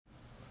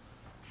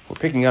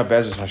Picking up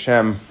Bezos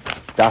Hashem,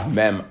 Daf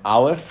Mem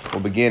Aleph.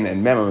 We'll begin,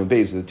 and Mem and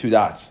Beis are the two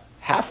dots,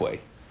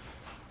 halfway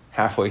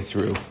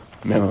through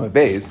Mem and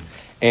Beis,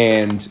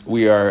 and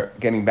we are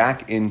getting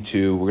back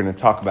into. We're going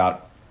to talk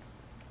about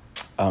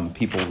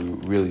people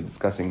really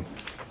discussing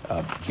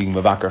being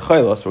Mavakar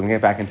Chayla, so we're going to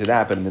get back into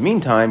that. But in the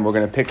meantime, we're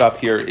going to pick up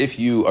here. If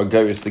you are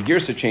curious, the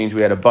Girsa change.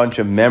 We had a bunch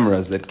of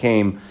memras that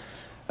came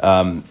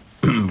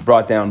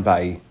brought down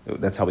by.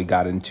 That's how we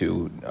got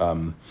into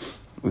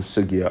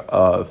Sugya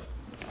of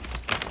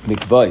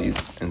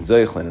Mikvais and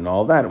Zeichlin and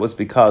all that. It was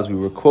because we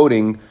were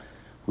quoting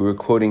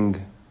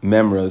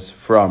memras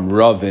from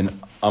Rav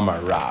and Amar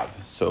Rav.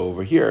 So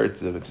over here,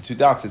 it's the two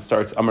dots. It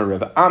starts Amar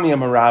Rav, Ami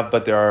Amar Rav,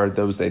 but there are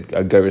those that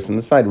are Gairis on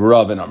the side,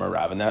 Rav and Amar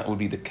Rav, and that would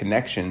be the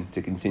connection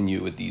to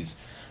continue with these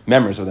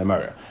memras of the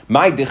Amar.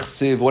 My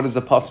dichsiv, what does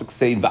the pasuk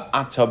say?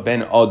 Va'ata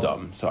ben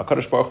Adam. So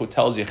Hakadosh Baruch Hu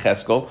tells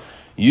Yecheskel,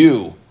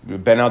 you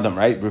ben Adam,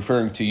 right,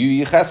 referring to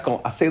you,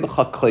 Yecheskel, asay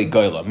lecha klei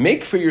goyla.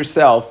 Make for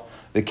yourself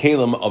the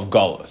kalim of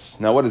Galus.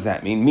 Now, what does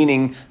that mean?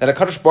 Meaning that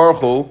HaKadosh Baruch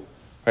Hu,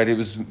 right, he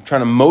was trying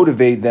to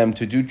motivate them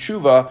to do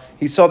tshuva.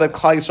 He saw that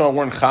Klal Yisrael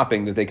weren't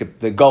chapping, that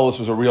Galus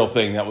was a real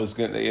thing that was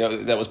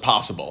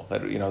possible,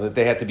 that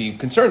they had to be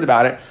concerned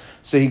about it.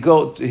 So he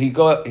told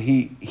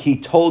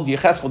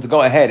Yecheskel to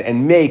go ahead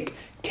and make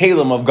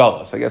kalim of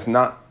Galus. I guess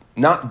not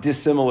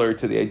dissimilar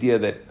to the idea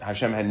that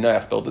Hashem had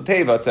Noach build the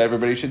teva, so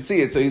everybody should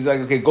see it. So he's like,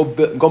 okay,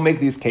 go make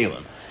these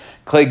kalim.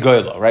 Klei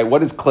goyla, right?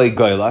 What is klei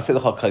goyla? I say the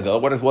klei goyla.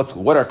 What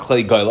are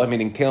klei goyla?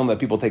 Meaning kalim that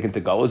people take into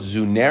goyla.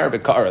 Zuner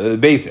v'ka'ara, the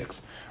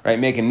basics, right?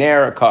 Make a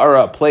ner, a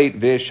ka'ara, a plate,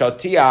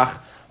 v'shatiach.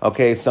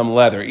 Okay, some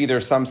leather.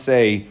 Either some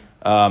say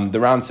the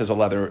Ran says a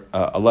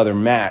leather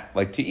mat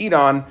like to eat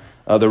on.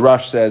 The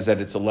Rush says that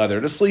it's a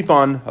leather to sleep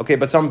on. Okay,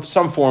 but some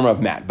form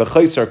of mat.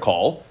 B'chayser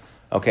kol.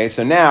 Okay,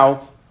 so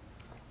now.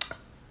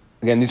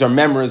 Again, these are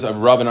members of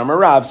Rav and Amar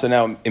Rav, so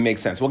now it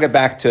makes sense. We'll get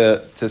back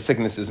to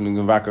sicknesses and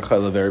Mavakar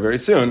Chayla very, very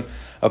soon.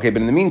 Okay,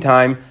 but in the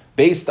meantime,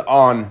 based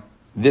on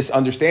this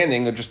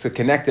understanding, or just to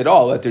connect it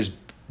all, that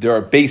there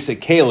are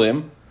basic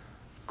kalim,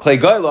 klei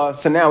goyla.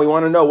 So now we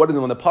want to know what is it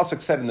when the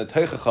pasuk said in the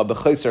Teichacha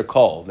b'chayser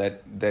kol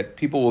that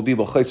people will be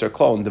b'chayser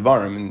kol in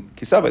Devarim and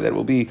Kisava, that it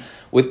will be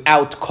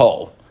without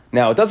kol.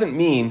 Now it doesn't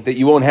mean that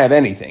you won't have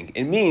anything.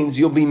 It means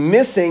you'll be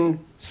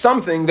missing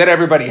something that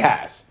everybody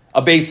has,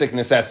 a basic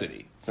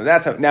necessity. So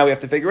that's how now we have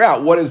to figure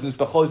out what is this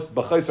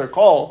b'chayser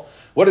kol.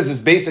 What is this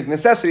basic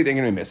necessity they're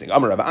going to be missing?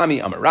 Amar Rav Ami,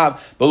 Amar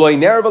Rav, beloy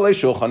ner v'lei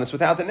shulchan. It's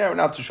without the ner,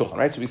 not the shulchan,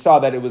 right? So we saw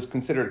that it was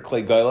considered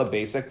klei goyla,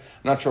 basic. I'm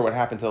not sure what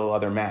happened to the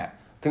leather mat.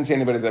 Couldn't see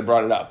anybody that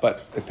brought it up,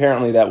 but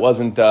apparently that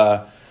wasn't.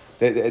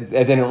 It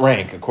didn't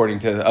rank according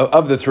to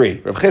of the three.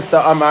 Rav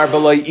Chisda Amar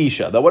B'loi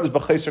Isha. That what is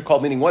b'chayser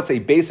called? Meaning, what's a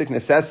basic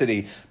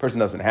necessity a person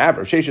doesn't have?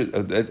 Rav Sheshes,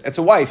 it's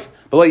a wife.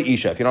 B'loi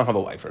Isha. If you don't have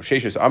a wife, Rav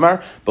Sheshes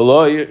Amar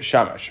B'loi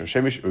Shamash.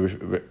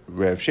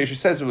 Rav Sheshes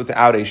says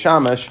without a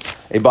shamash,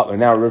 a butler.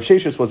 Now Rav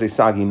Sheshes was a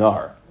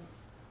saginar,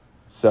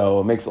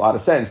 so it makes a lot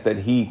of sense that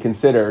he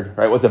considered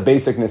what's a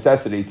basic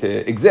necessity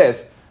to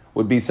exist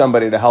would be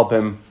somebody to help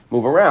him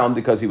move around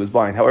because he was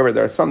blind. However,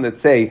 there are some that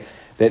say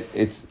that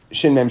it's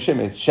shin mem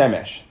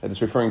shemesh, that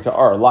it's referring to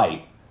our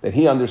light, that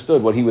he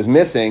understood what he was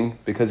missing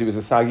because he was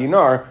a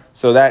saginar,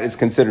 so that is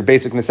considered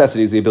basic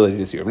necessity, is the ability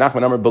to see. Rav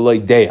Nachman Amar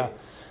b'loi deya.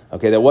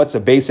 Okay, that what's a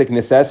basic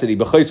necessity?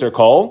 B'chayser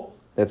kol,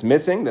 that's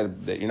missing,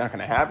 that you're not going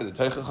to have, it's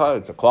a teichacha,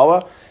 it's a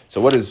klala.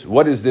 So what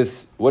is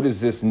this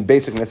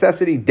basic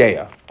necessity?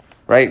 Deya,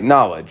 right?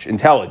 Knowledge,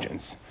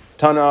 intelligence.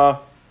 Tana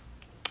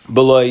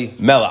b'loi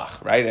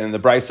melach, right? And in the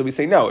Brisa we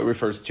say no, it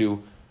refers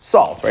to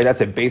salt, right?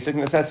 That's a basic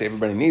necessity.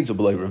 Everybody needs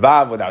ubelay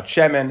revav without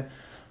shemen.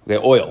 Okay,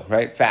 oil,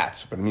 right?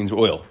 Fats, but it means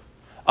oil.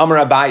 Amar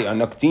Abaya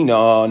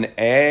naktinon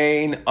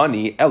ein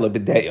ani ela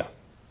b'deya.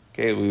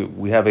 Okay,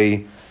 we have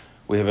a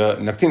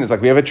naktin. It's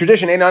like we have a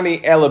tradition ein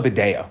ani ela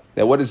b'deya.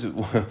 That what is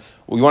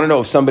we want to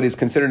know if somebody is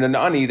considered an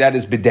ani, that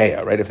is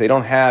b'deya, right? If they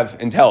don't have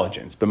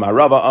intelligence.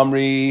 B'marava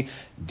amri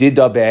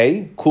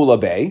didabe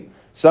kulabe.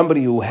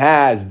 Somebody who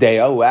has dea,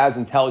 who has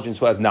intelligence,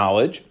 who has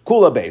knowledge,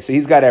 kula be. So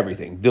he's got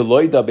everything.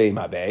 Deloy dabe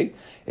mabe.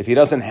 If he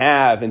doesn't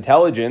have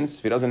intelligence,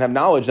 if he doesn't have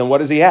knowledge, then what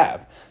does he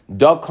have?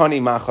 Da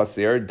kani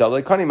machasir,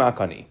 dalay kani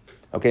makani.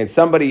 Okay,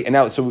 and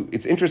now so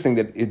it's interesting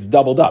that it's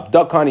doubled up.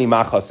 Da kani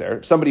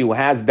machasir. Somebody who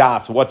has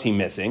das, what's he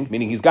missing?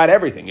 Meaning he's got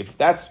everything. If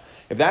that's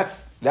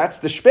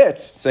the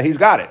spitz, so he's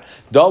got it.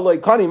 Dalay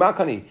kani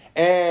makani.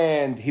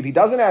 And if he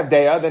doesn't have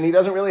dea, then he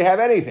doesn't really have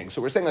anything.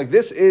 So we're saying like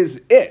this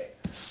is it.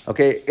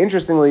 Okay,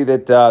 interestingly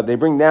that they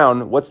bring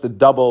down what's the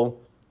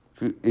double.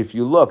 If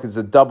you look, it's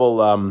a double.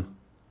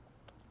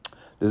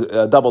 There's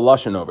a double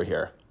lashon over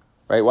here,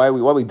 right? Why are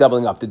we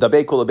doubling up? The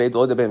dabe kulabe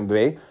lo dabe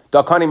mbe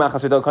dakani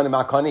machas dakani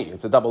makani.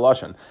 It's a double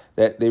lashon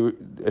that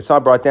I saw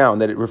brought down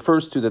that it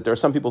refers to that there are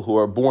some people who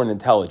are born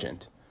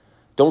intelligent.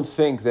 Don't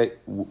think that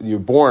you're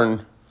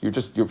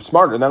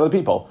smarter than other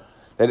people.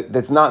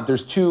 That's not.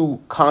 There's two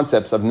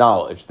concepts of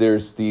knowledge.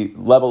 There's the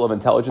level of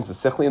intelligence, the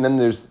sichli, and then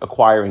there's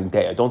acquiring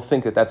data. Don't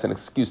think that that's an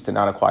excuse to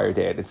not acquire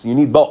data. You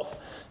need both.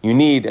 You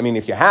need. I mean,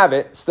 if you have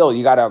it, still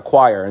you got to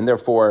acquire, and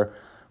therefore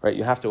right?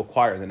 You have to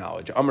acquire the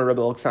knowledge. Amar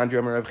Rebbe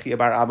Alexandria, Amar Reb Chia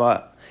bar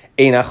Abba,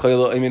 Eina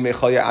choylo imin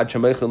mecholya ad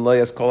shemeichen lo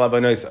yas kol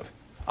avanosav.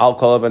 Al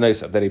kol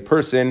avanosav. That a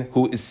person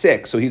who is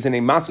sick, so he's in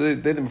a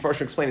matzah. The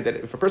Mepharshim explained that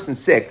if a person's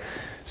sick,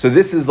 so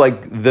this is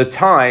like the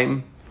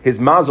time his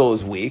mazel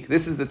is weak.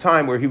 This is the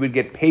time where he would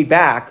get paid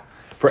back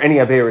for any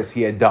averis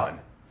he had done.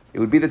 It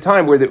would be the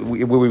time where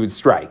we would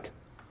strike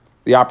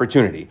the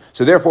opportunity.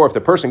 So therefore, if the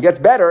person gets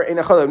better,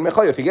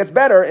 if he gets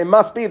better, it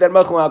must be that he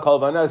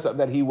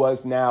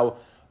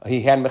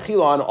had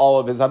mechila on all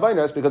of his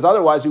avonos, because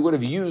otherwise it would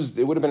have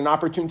been an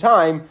opportune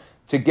time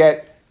to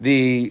get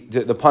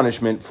the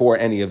punishment for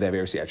any of the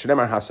averis.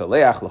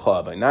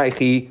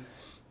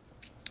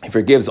 He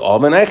forgives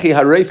all. So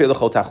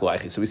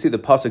we see the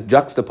pasuk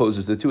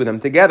juxtaposes the two of them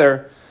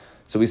together.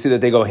 So we see that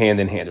they go hand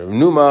in hand. Rav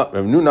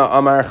Nuna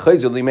Amar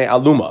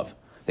Alumav.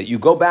 That you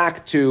go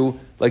back to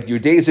like your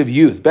days of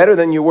youth, better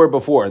than you were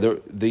before.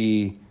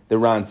 The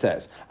Ran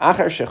says,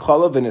 okay,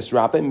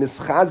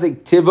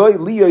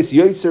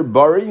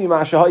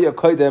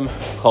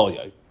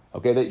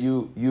 that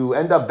you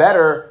end up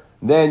better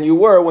than you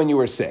were when you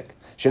were sick.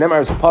 Shenemar,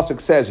 as the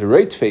pasuk says,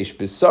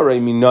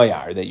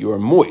 that you are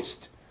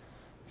moist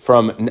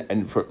from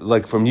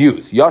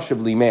youth.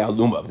 Yashav limei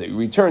alumav, that you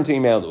return to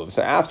imei alumav.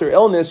 So after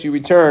illness, you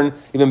return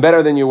even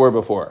better than you were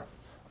before.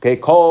 Okay,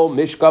 kol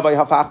mishkavay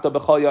hafachta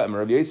b'cholya, and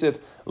Rav Yosef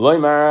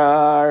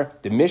loymar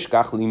de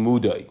mishkach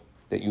limudai,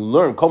 that you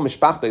learn kol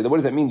mishpachta. What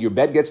does that mean? Your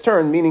bed gets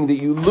turned, meaning that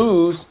you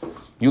lose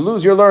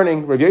your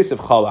learning. Rav Yosef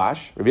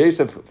chalash. Rav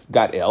Yosef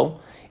got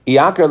ill.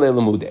 Iyakar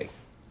le'lemudei,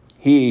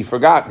 he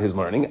forgot his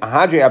learning.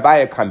 Ahadre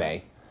Abaya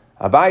kamei,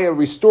 Abaya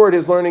restored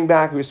his learning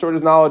back. Restored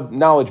his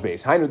knowledge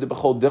base. Hainu de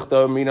b'chol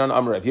dichta minan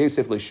amar Rav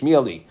Yosef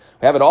le'shmiali.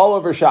 We have it all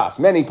over Shas,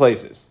 many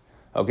places.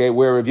 Okay,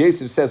 where Rav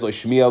Yosef says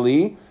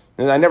le'shmiali.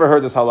 And I never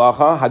heard this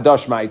halacha.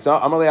 Hadash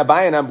ma'itza. Amalei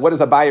Abaye. What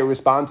does Abaye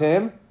respond to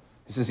him?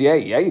 He says,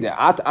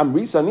 at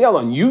amrisa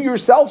nielon. You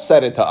yourself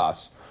said it to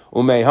us.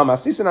 Umei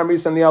hamasisan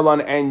amrisa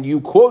nielon. And you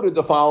quoted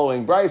the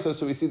following brisa.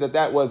 So we see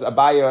that was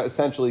Abaye.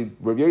 Essentially,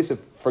 Rav Yosef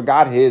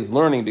forgot his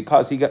learning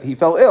because he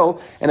fell ill,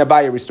 and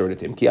Abaye restored it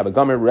to him. Ki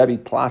abagomer Rebbe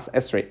tlas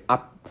esrei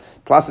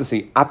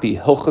tlasasi api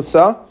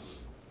hilchasa.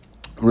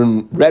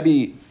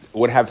 Rebbe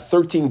would have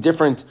 13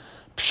 different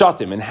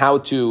pshatim and how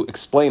to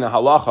explain a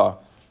halacha.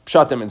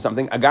 Pshatim and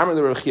something. Agamer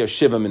the Rav Chia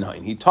shiva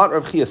minhain. He taught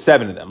Rav Chia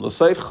 7 of them.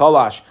 L'seif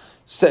chalash.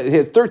 He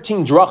has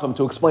 13 drachim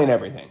to explain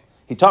everything.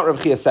 He taught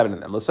Rav Chia 7 of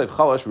them. L'seif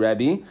chalash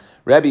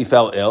Rebbe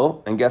fell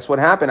ill, and guess what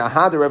happened?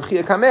 Ahad Rav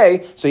Chia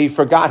kamei. So he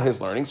forgot his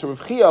learning. So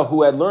Rav Chia,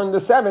 who had learned the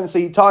 7, so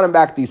he taught him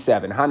back these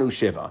 7. Hanu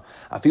shiva.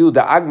 Afilu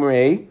da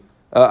agmrei.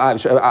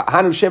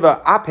 Hanu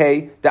shiva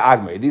ape da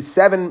agmrei. These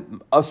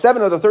 7 of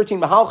the 13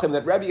 mahalchim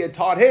that Rebbe had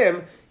taught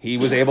him, he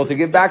was able to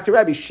give back to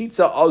Rebbe.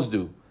 Shitza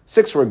ozdu.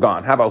 6 were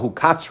gone. How about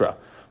hukatzra?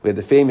 We had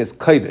the famous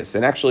kaibis,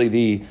 and actually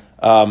the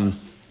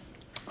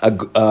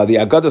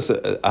Agadas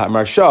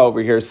Marsha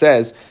over here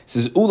says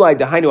Ulai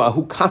Dahainu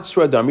Ahu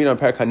Katzra Darmina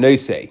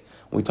Perkanoise.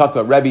 When we talked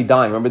about Rebbe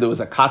dying, remember there was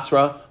a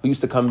Katzra who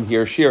used to come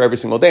here shir every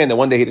single day, and then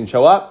one day he didn't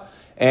show up,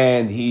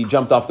 and he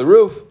jumped off the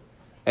roof,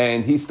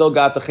 and he still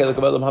got the Chelik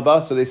of Elam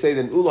Haba. So they say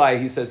that Ulai,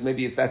 he says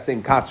maybe it's that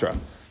same Katzra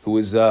who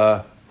was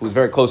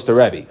very close to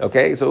Rebbe.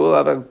 Okay, so we'll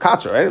have a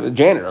Katzra, right? The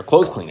janitor, a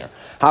clothes cleaner.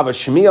 Have a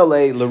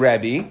Shmiale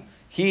LeRebbe.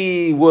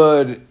 He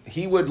would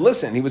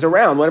listen. He was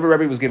around whenever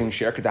Rebbe was giving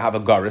shir to have a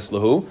garis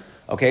lahu.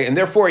 Okay, and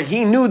therefore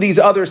he knew these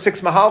other 6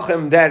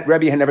 mahalchim that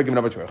Rebbe had never given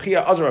over to Rav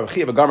Chia. Azar Rav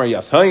Chia v'gamar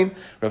yashain.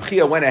 Rav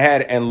Chia went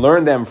ahead and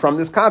learned them from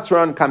this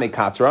katzran kamei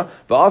katzra.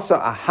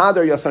 V'asa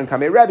ahadar yasan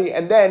kamei Rebbe,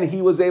 and then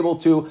he was able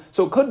to.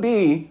 So it could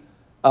be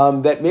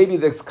that maybe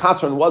this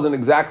katzran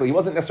he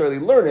wasn't necessarily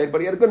learned,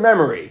 but he had a good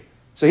memory.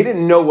 So he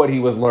didn't know what he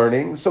was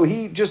learning. So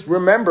he just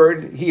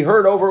remembered. He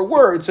heard over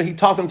words. So he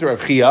taught them to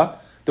Rav Chia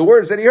the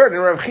words that he heard,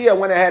 and Rav Chia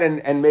went ahead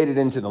and made it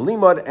into the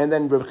limud, and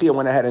then Rav Chia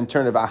went ahead and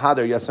turned it Ahadar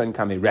Yasan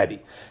Kamei Rebbe.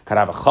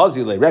 Karav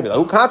Chazi Le Rebbe.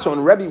 Who Katzra?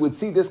 When Rebbe would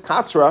see this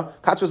Katzra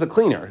is a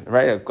cleaner,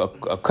 right? A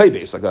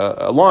kaibes, like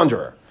a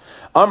launderer.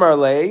 Amar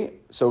Le.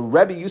 So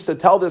Rebbe used to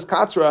tell this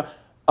Katzra,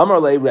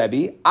 Amar Le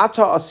Rebbe,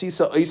 Ata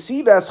Asisa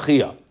Isives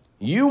Chia.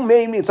 You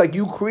made me. It's like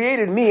you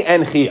created me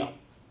and Chia.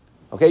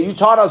 Okay, you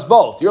taught us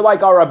both. You're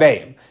like our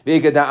Rabbeim.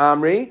 V'igada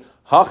Amri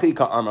Hachi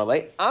Ka Amar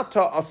Le Ata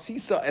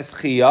Asisa Es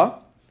Chia.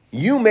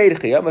 You made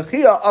Chia, but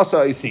Chia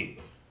asa isi.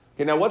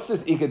 Okay, now what's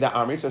this Ika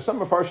Da'amri? So some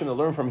Mefarshim to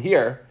learn from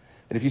here,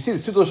 that if you see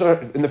this,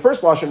 in the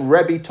first Lashon,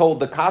 Rebbe told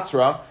the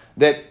Katzra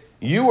that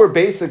you were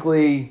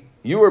basically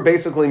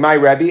my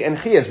Rebbe and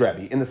Chia's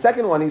Rebbe. In the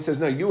second one, he says,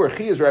 no, you were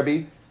Chia's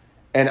Rebbe,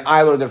 and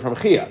I learned it from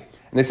Chia.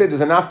 And they say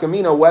there's an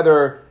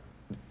nafkamina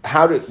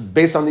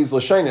based on these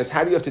Lashonis,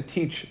 how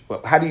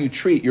do you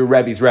treat your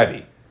Rebbe's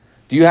Rebbe?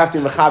 Do you have to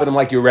mechabed him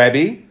like your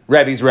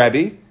Rebbe's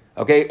Rebbe?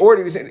 Okay, or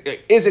do you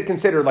say, is it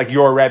considered like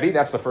your Rebbe?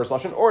 That's the first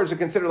lashon. Or is it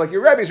considered like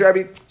your Rebbe's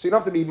Rebbe? So you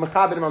don't have to be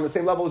mechabed him on the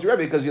same level as your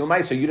Rebbe because you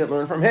didn't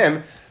learn from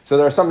him. So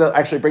there are some that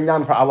actually bring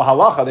down for Allah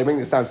halacha. They bring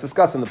this down. It's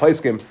discussed in the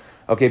Paiskim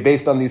Okay,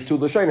 based on these two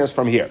lashonos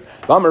from here.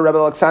 V'amar Rebbe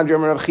Alexander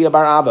Rav Chia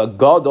bar Abba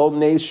gadol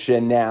nes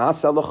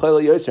shene'asa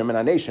l'chayla yoser min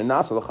hanes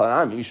shene'asa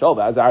l'chalam Yishol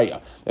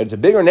v'Azariah. That it's a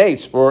bigger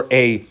nes for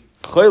a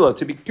chayla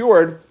to be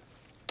cured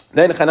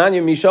than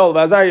Chananya, Mishal,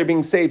 v'Azariah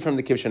being saved from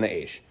the kivshan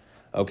ha'esh.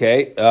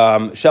 Okay,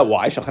 why? Shel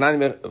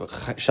Chananya,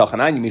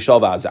 Mishal,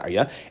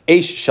 v'Azariah,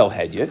 Eish shel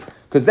Hedyet,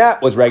 because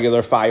that was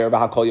regular fire.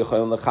 You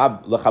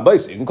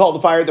can call the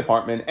fire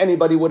department.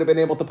 Anybody would have been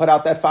able to put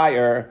out that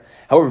fire.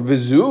 However,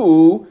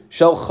 Vizu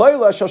shel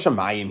Chayla shel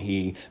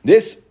Shamayim.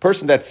 This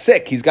person that's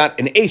sick, he's got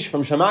an Eish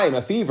from Shamayim,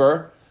 a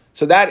fever.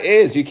 So that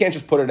is, you can't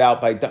just put it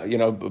out by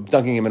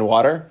dunking him in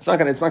water. It's not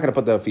going to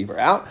put the fever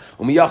out.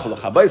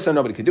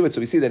 Nobody could do it. So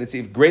we see that it's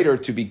even greater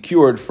to be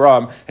cured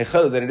from a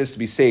chayla than it is to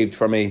be saved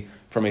from a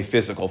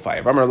physical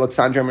fire.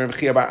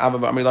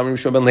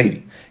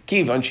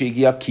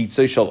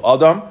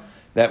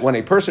 That when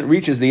a person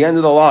reaches the end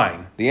of the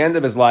line, the end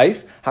of his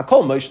life,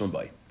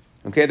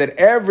 okay, that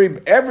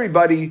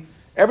everybody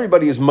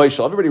is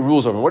Moshel, everybody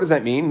rules over him. What does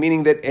that mean?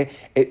 Meaning that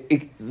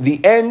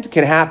the end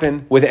can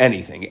happen with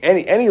anything.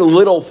 Any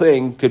little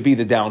thing could be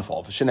the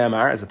downfall. For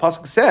Shenamar, as the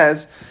pasuk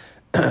says,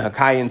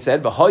 Kayin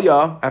said,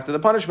 "V'hoya," after the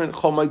punishment,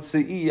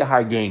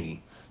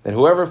 that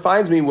whoever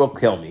finds me will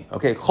kill me.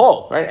 Okay,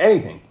 chol, right?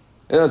 Anything.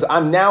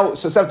 I'm now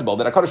susceptible.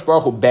 That HaKadosh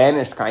Baruch Hu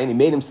banished Kayin, he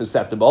made him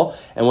susceptible,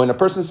 and when a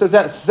person is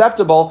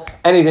susceptible,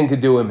 anything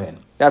could do him in.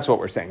 That's what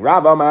we're saying.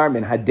 Rav Amar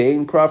min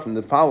Hadein Kra from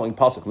the following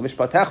pasuk,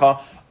 L'mishpatecha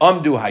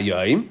amdu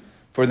hayayim.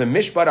 For the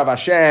mishpat of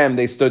Hashem,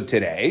 they stood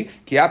today.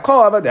 Ki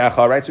hakol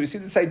avadecha, right? So we see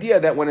this idea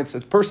that when it's a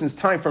person's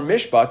time for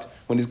mishpat,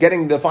 when he's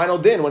getting the final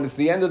din, when it's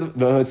the end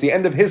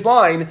of his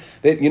line,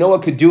 that you know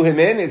what could do him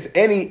in? It's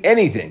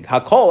anything.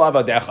 Hakol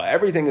avadecha.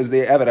 Everything is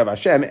the eved of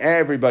Hashem.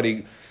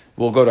 Everybody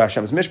will go to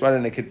Hashem's mishpat,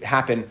 and it could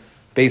happen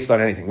based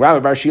on anything. Rabbi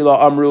Bar Shila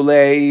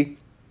Amrulei.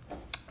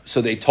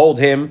 So they told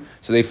him,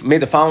 so they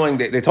made the following,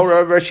 they told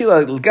Rabbi Bar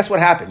Shila, guess what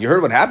happened? You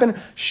heard what happened?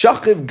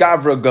 Shachiv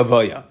Gavra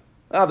Gavoya.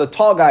 The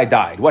tall guy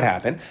died. What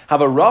happened?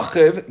 Have a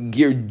Rachiv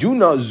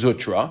Girduna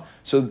Zutra.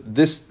 So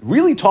this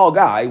really tall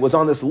guy was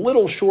on this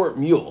little short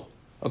mule,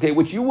 okay,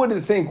 which you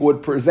wouldn't think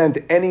would present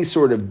any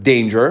sort of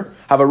danger.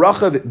 Have a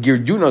Rachiv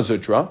Girduna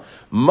Zutra.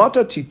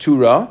 Mata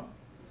Titura.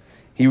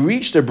 He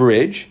reached a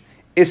bridge.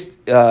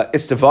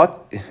 Istavit.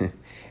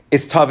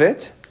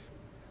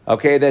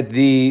 Okay, that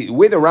the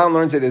way the Ran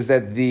learns it is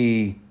that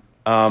the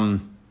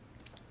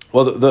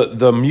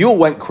mule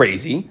went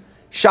crazy.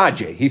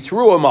 Shajeh, he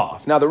threw him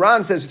off. Now the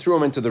Ran says he threw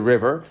him into the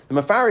river. The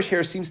Mefarish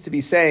here seems to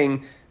be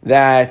saying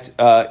that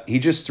he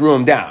just threw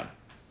him down.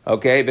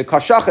 Okay,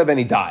 v'kashachav, and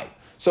he died.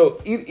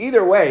 So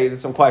either way, there's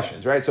some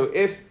questions, right? So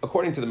if,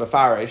 according to the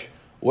Mefarish,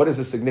 what is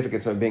the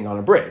significance of being on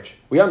a bridge?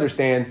 We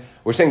understand,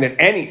 we're saying that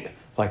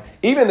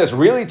even this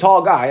really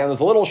tall guy on this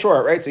little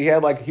short, right? So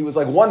he was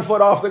 1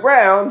 foot off the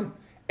ground,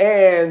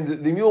 and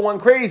the mule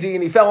went crazy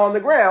and he fell on the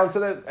ground. So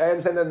that,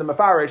 and then the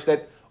Mefarish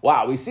that,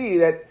 wow, we see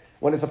that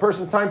when it's a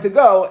person's time to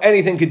go,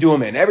 anything could do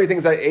him in.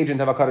 Everything's an agent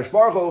of HaKadosh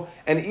Baruch Hu,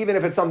 and even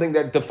if it's something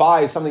that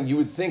defies something you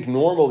would think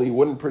normally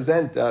wouldn't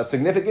present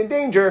significant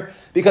danger,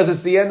 because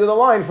it's the end of the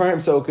line for him,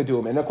 so it could do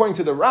him in. According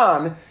to the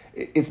Ran,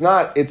 it's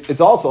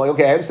also like,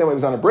 okay, I understand why he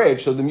was on a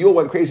bridge, so the mule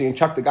went crazy and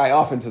chucked the guy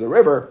off into the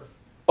river.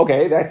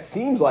 Okay, that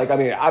seems like,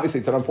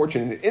 obviously it's an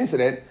unfortunate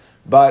incident,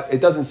 but it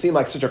doesn't seem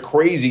like such a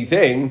crazy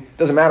thing. It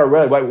doesn't matter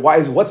really.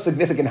 What's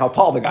significant how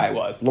tall the guy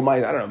was? I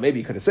don't know, maybe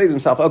he could have saved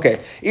himself. Okay,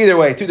 either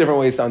way, two different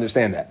ways to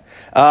understand that.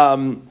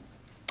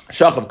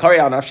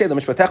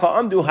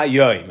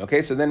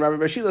 Okay, so then Rabbi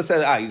Bar Shila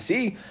said, you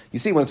see,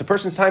 when it's a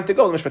person's time to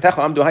go,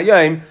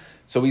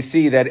 so we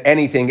see that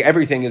everything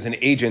is an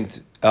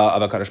agent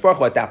of HaKadosh Baruch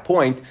Hu at that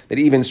point, that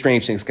even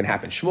strange things can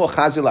happen. Shmuel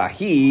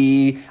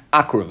Chazilahi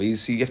Akruv. You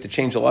see, you have to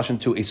change the lashon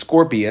to a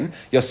scorpion.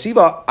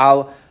 Yasiva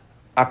al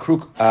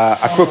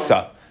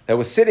Akrukta. That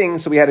was sitting,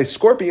 so we had a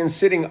scorpion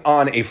sitting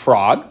on a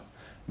frog.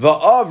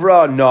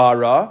 Va'avra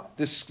nara.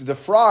 The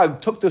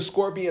frog took the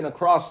scorpion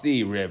across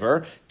the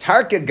river.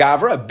 Tarka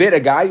gavra, bit a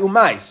guy,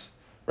 umais.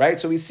 Right?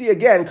 So we see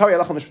again,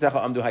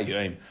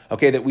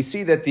 okay, that we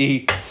see that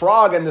the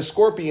frog and the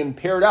scorpion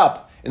paired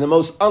up in the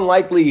most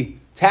unlikely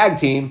tag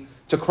team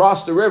to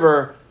cross the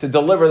river to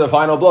deliver the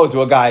final blow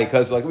to a guy.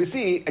 Because like we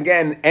see,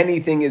 again,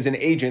 anything is an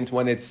agent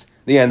when it's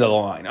the end of the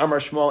line. Amar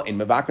Shmuel in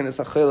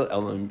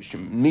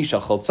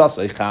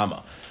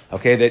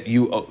okay, that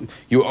you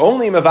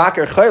only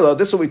mevaker chayla.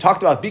 This is what we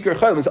talked about. Bikur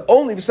chayla is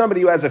only for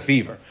somebody who has a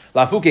fever.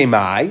 Lafuke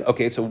mai.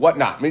 Okay, so what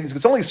not? I mean,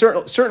 it's only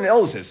certain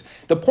illnesses.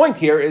 The point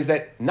here is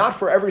that not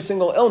for every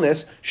single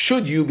illness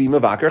should you be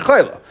mevaker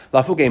chayla.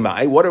 Lafuke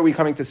mai. What are we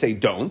coming to say?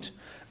 Don't.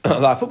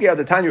 Lafuke al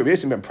detanya Rabbi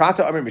Yosef ben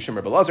Prata Amir Mishum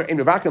Rabbi Lazar in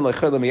mevaker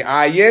lechayla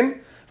mi'ayin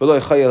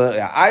v'lo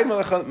chayla ayin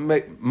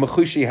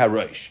mechushi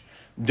harosh.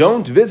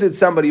 Don't visit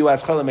somebody who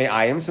has chalei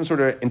ayim, some sort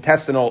of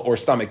intestinal or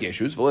stomach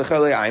issues. Now,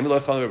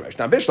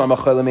 bishlam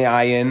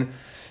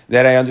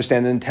that I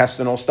understand the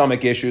intestinal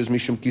stomach issues,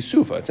 mishum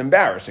kisufa. It's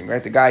embarrassing,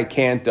 right? The guy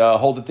can't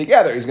hold it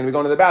together. He's going to be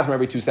going to the bathroom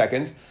every 2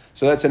 seconds.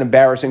 So that's an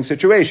embarrassing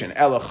situation.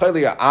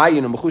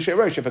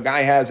 If a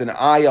guy has an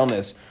eye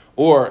illness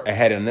or a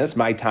head illness,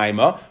 my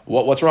taima,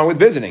 what's wrong with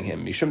visiting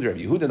him? Mishum Rav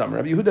Yehuda,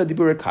 Rav Yehuda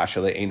dibur kasha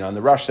le'ena. And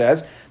the Rush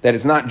says that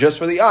it's not just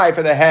for the eye,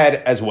 for the head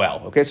as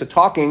well. Okay, so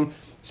talking.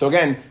 So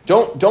again,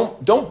 don't.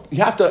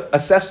 You have to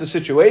assess the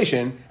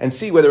situation and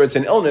see whether it's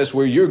an illness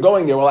where you're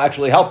going there will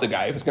actually help the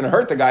guy. If it's going to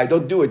hurt the guy,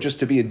 don't do it just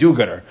to be a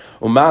do-gooder.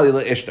 Umali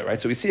le'ishta,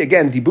 right? So we see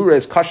again, dibura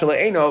is kasha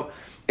le'eno.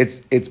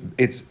 It's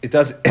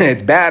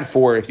bad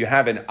for if you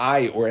have an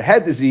eye or a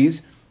head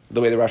disease,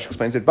 the way the Rush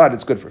explains it, but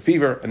it's good for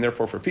fever, and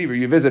therefore for fever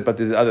you visit, but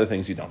the other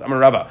things you don't. Amar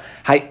Rava,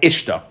 hi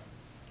ishta,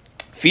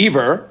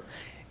 fever,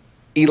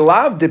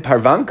 ilav de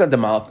parvanka de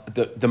malacha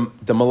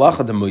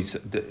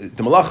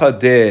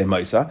de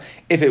moisa.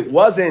 If it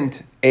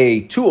wasn't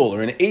a tool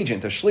or an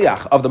agent, a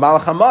shliach of the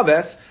malacha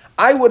maves,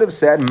 I would have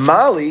said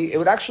mali. It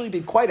would actually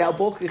be quite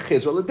helpful.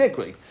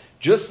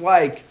 Just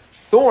like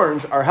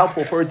thorns are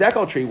helpful for a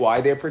decal tree.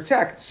 Why? They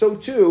protect. So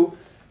too,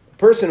 a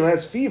person who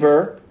has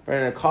fever, right,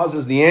 and it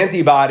causes the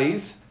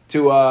antibodies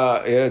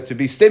to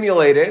be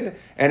stimulated,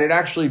 and it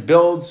actually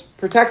builds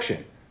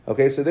protection.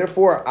 Okay, so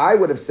therefore, I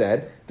would have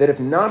said that if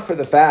not for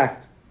the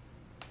fact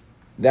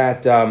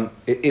that it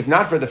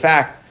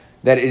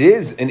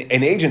is an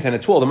agent and a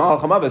tool, the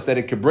malach hamavos, that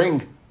it could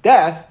bring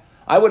death,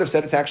 I would have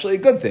said it's actually a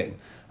good thing.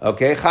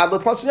 Okay,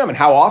 and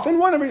how often?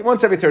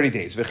 Once every 30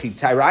 days.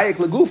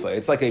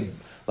 It's like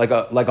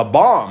a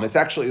balm.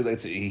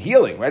 It's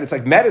healing, right? It's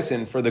like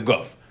medicine for the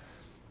guf.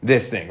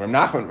 This thing, Rav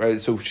Nachman,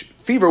 right? So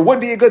fever would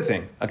be a good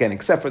thing, again,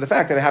 except for the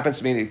fact that it happens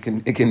to mean it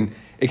can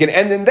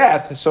end in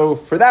death. So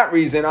for that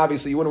reason,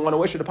 obviously, you wouldn't want to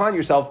wish it upon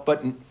yourself,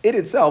 but it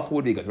itself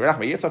would be good.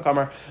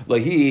 No,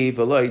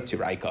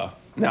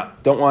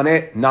 don't want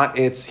it. Not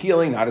its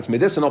healing, not its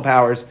medicinal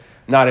powers.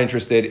 Not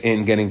interested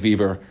in getting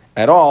fever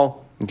at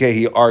all. Okay,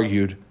 he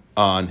argued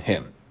on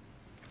him.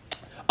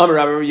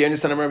 Arson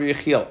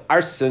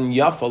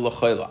yafa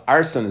l'chayla.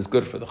 Arson is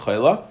good for the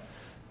chayla.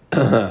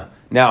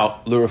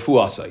 Now, l'refu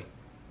asay.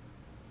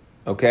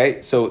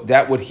 Okay, so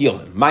that would heal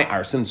him. My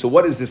arson. So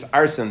what is this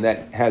arson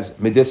that has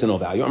medicinal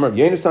value? Amar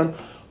Yenasan,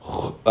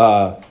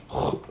 chushla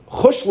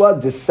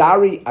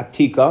desari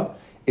atika.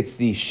 It's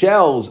the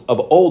shells of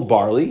old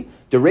barley,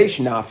 deresh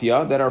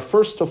nafia, that are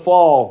first to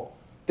fall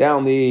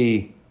down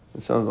the.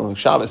 It sounds like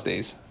Shabbos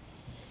days.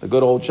 The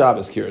good old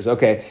Shabbos cures.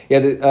 Okay, yeah,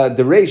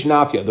 the reish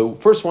nafia, the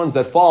first ones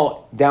that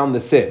fall down the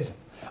sieve.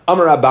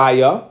 Amar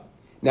Abaya.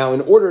 Now,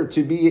 in order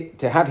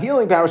to have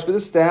healing powers, for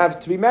this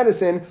to be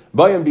medicine,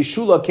 bayam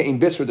bishula kein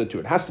bisur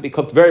datura. It has to be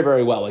cooked very,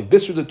 very well. Like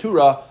bisur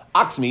datura,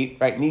 ox meat,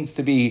 right, needs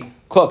to be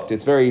cooked.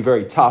 It's very,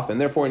 very tough,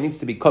 and therefore it needs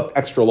to be cooked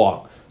extra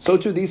long. So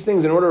too, these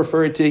things, in order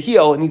for it to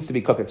heal, it needs to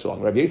be cooked extra long.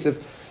 Rabbi Yosef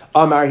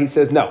Amar, he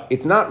says, no,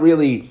 it's not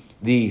really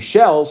the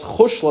shells,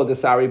 chushla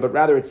desari, but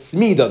rather it's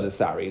smida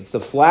desari. It's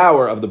the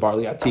flour of the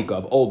barley, atika,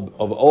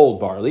 of old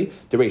barley.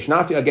 The reish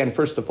nafia, again,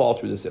 first to fall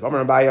through the sieve.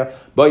 Amar Abaya,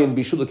 bayin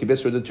bishula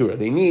kibisra datura.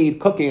 They need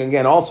cooking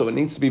again also. It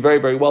needs to be very,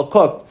 very well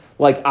cooked,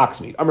 like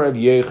ox meat. Amar Rav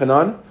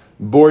Yechanan,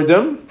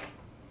 boredom,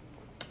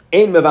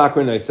 ein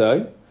mevakrin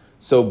naisai.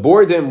 So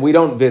boredom, we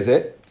don't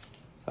visit.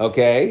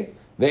 Okay?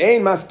 The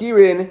ein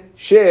maskirin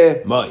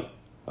she mai.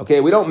 Okay,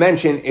 we don't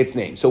mention its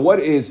name. So what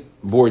is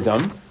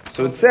boredom?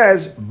 So it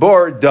says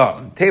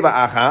boredom. Teva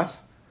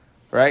achas,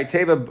 right?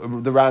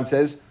 Teva, the Ran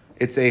says,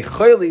 it's a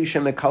chayli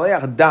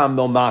shemekaleach dam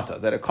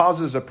milmata, that it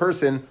causes a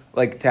person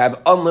like to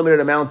have unlimited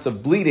amounts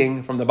of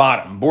bleeding from the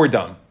bottom,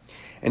 boredom.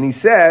 And he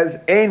says,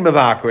 ein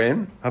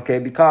mevakrin, okay,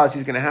 because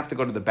he's going to have to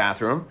go to the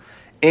bathroom,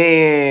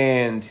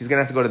 and it's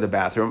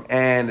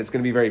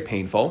going to be very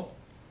painful,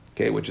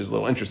 okay, which is a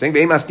little interesting.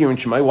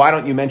 Why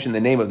don't you mention the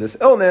name of this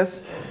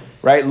illness,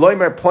 right?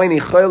 Loimer pleni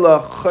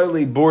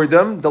chayli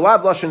boredom,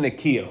 delav lashon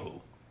nekiyahu.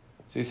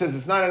 So he says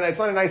it's not a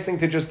nice thing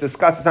to just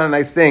discuss. It's not a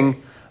nice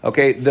thing.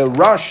 Okay, the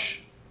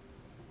Rush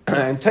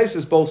and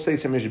Taisus both say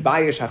some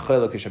mishbayish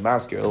hachayla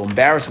kishabaskir. It'll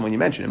embarrass him when you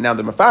mention him. Now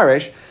the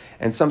Mefarish,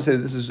 and some say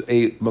that this is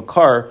a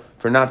makar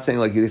for not saying,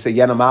 like they say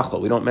yana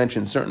machlo. We don't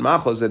mention certain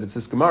machlos, that it's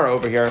this Gemara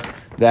over here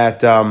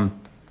that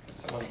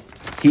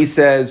he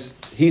says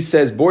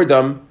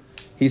boredom.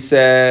 He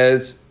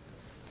says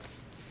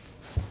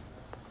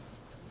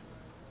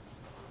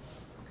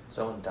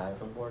someone died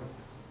from boredom.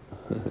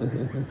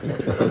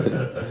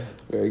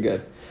 Very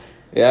good.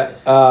 Yeah.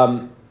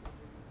 I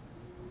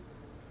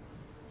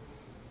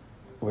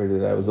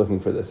was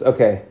looking for this.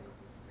 Okay.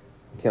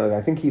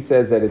 I think he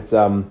says that it's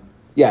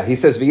he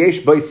says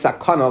v'yesh by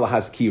sakana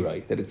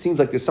lahaskirai, that it seems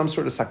like there's some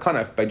sort of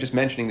sakana by just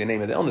mentioning the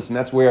name of the illness, and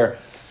that's where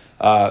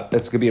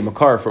that's going to be a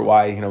makar for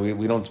why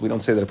we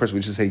don't say that a person,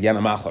 we just say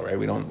yana machla, right?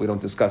 We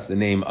don't discuss the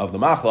name of the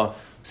machla. We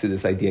see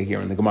this idea here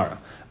in the Gemara.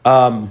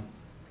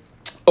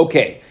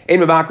 Okay. My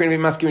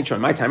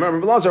time. I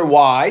remember Lazar.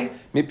 Why?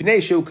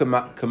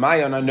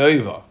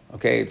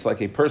 Okay, it's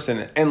like a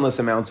person, endless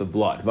amounts of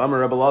blood. Fine.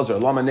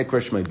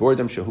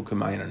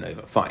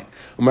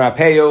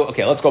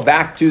 Okay, let's go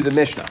back to the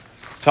Mishnah,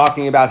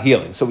 talking about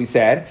healing. So we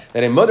said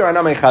that in mudar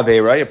anamei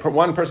chavera,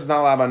 one person's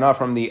not allowed enough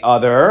from the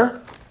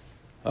other.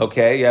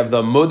 Okay, you have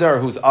the mudar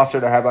who's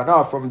aser to have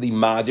enough from the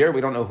madir. We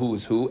don't know who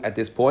is who at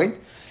this point.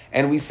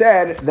 And we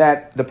said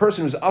that the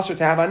person who's aser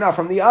to have enough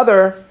from the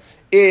other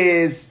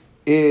is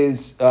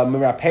is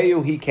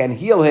Merapeyu, he can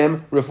heal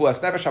him,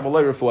 Refuas Nefesh,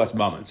 Avaloi Refuas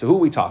Mammon. So who are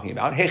we talking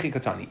about? Hechi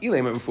Katani,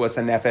 Ilema Refuas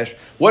HaNefesh.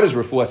 What is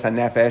Refuas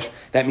HaNefesh?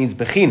 That means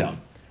Bechina,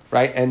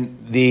 right? And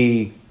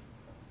the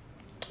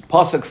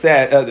Pasuk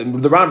said,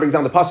 the Ran brings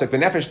down the Pasuk,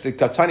 V'nefesh the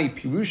Katani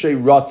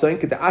Pirushay Ratzain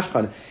K'te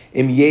Ashkan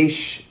Im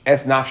Yesh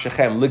Es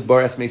Nafshechem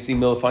Likbar Es Meisi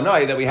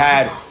Milfanai,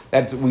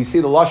 that we see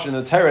the Lashon in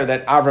the Torah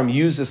that Avram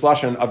used this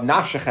Lashon of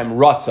Nafshechem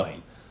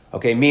Ratzain.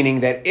 Okay, meaning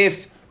that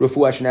if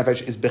Refuas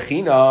Nefesh is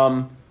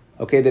Bechinam,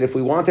 okay, that if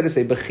we wanted to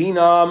say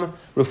Bechinam,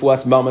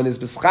 Refuas Mammon is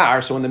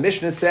B'schar, so when the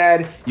Mishnah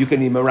said you can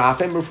be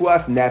Merafim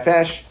Refuas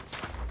Nefesh,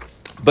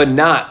 but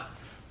not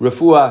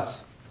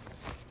Refuas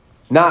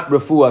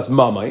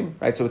Mammon,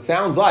 right? So it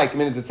sounds like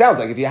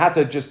if you had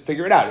to just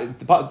figure it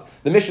out,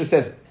 the Mishnah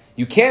says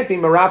you can't be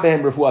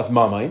Merafim Refuas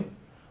Mammon,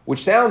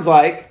 which sounds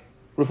like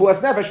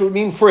Refuas Nefesh would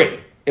mean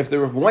free. If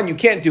the one you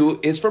can't do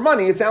is for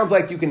money, it sounds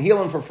like you can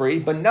heal him for free,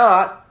 but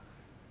not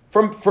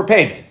for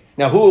payment.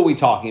 Now, who are we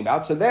talking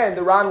about? So then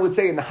the Ran would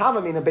say in the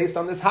Havamina, based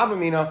on this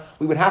Havamina,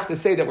 we would have to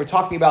say that we're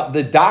talking about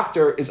the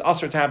doctor is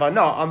usher to have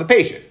anah on the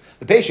patient.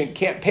 The patient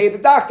can't pay the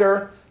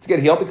doctor to get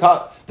healed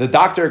because the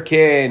doctor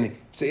can,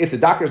 so if the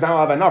doctor is now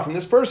have enough from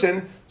this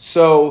person,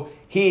 so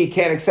he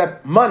can't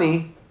accept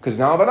money, because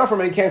now have enough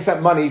from him, he can't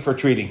accept money for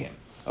treating him.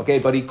 Okay,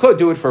 but he could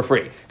do it for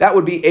free. That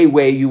would be a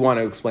way you want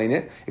to explain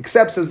it.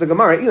 Except, says the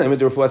Gemara,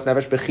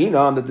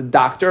 that the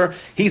doctor,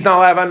 he's not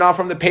allowed enough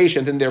from the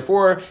patient, and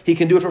therefore he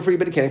can do it for free,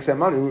 but he can't accept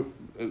money.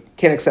 That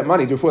he can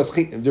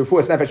do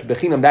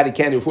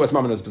refuas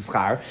mammon as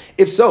b'schar.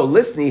 If so,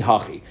 listni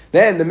hachi.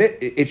 Then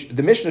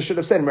the Mishnah should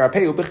have said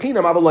merapeu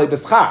bechinam avaloi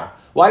b'schar.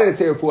 Why did it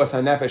say refuas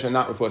hanefesh and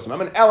not refuas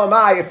mammon?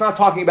 LMI, it's not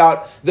talking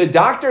about the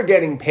doctor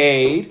getting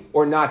paid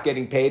or not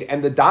getting paid,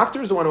 and the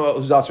doctor is the one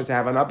who's also to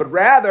have enough, but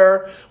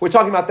rather we're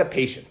talking about the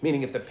patient.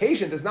 Meaning, if the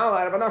patient is not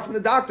allowed to have enough from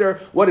the doctor,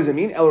 what does it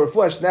mean? El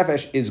refuas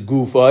nefesh is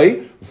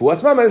gufay,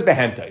 refuas mammon is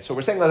behentai. So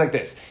we're saying like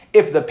this: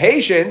 if the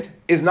patient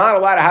is not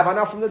allowed to have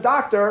enough from the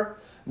doctor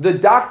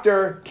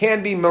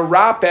can be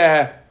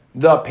merapeh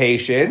the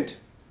patient.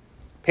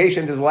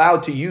 Patient is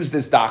allowed to use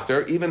this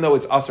doctor, even though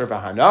it's asr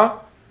v'hana,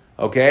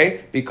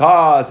 okay,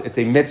 because it's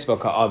a mitzvah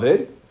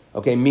ka'avid,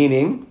 okay,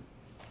 meaning,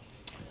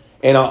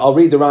 and I'll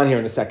read the Ran here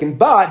in a second,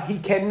 but he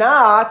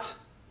cannot,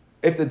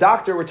 if the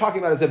doctor we're talking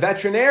about is a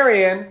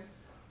veterinarian,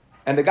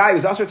 and the guy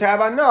who's asr to have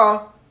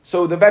hana,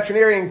 so the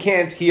veterinarian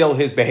can't heal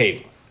his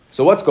behavior.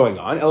 So what's going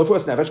on?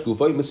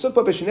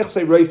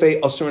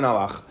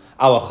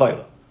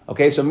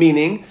 Okay, so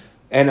meaning,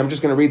 and I'm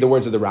just going to read the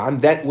words of the Ran,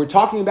 that we're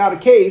talking about a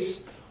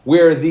case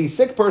where the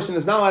sick person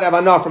is not allowed to have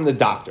anah from the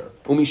doctor.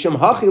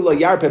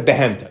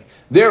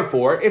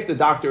 Therefore, if the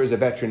doctor is a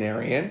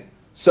veterinarian,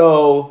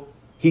 so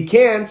he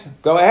can't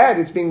go ahead,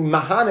 it's being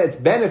mahana, it's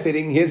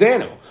benefiting his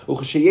animal.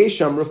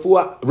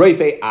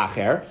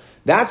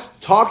 That's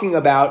talking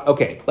about,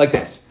 okay, like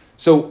this.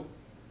 So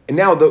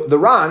now the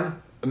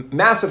Ran,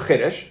 massive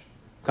chiddush,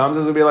 comes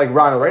as will be like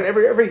Ran, right?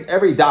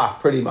 Every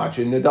daf, pretty much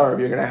in Nedarim,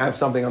 you're going to have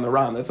something on the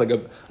Ran. That's like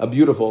a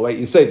beautiful, right?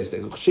 You say this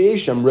thing.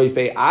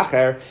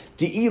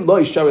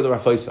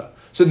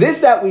 So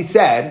this that we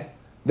said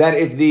that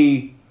if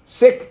the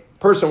sick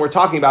person we're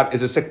talking about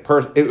is a sick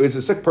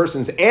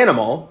person's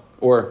animal,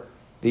 or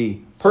the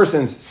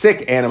person's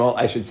sick animal,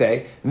 I should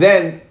say,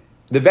 then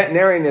the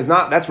veterinarian is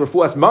not. That's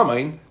refuas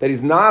mammon, that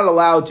he's not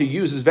allowed to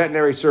use his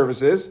veterinary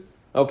services.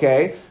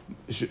 Okay,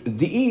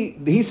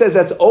 he says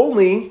that's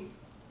only.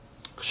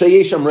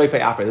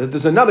 That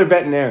there's another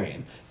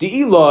veterinarian.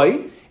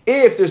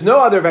 If there's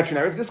no other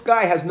veterinarian, if this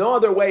guy has no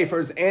other way for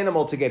his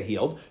animal to get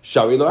healed,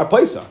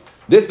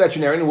 this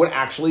veterinarian would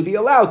actually be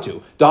allowed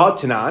to.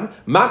 Because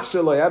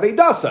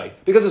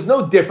it's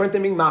no different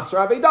than being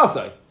machzor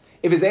avedasai.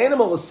 If his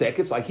animal is sick,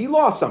 it's like he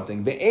lost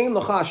something. So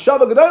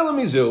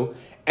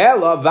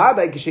in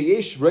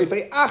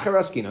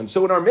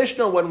our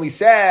Mishnah, when we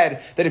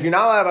said that if you're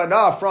not allowed to have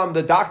enough from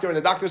the doctor and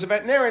the doctor's a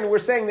veterinarian, we're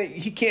saying that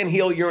he can't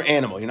heal your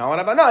animal. You're not allowed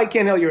to have enough, he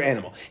can't heal your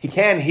animal. He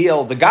can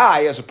heal the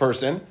guy as a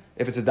person,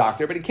 if it's a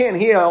doctor, but he can't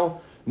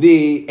heal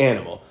the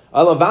animal.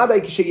 And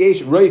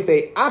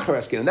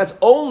that's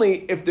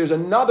only if there's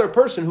another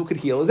person who could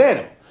heal his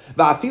animal.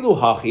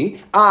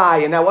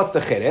 And now what's the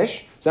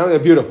chiddush? Sounds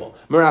beautiful.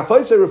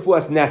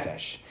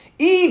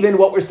 Even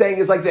what we're saying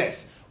is like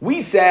this.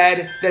 We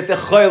said that the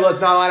chayla is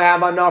not allowed to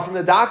have anah from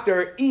the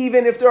doctor,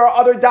 even if there are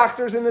other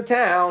doctors in the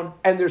town,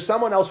 and there's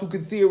someone else who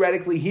could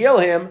theoretically heal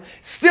him,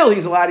 still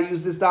he's allowed to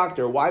use this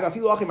doctor. Why? Why?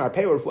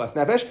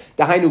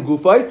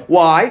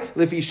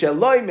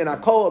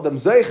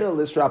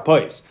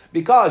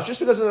 Because just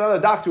because there's another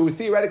doctor who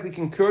theoretically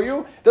can cure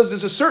you,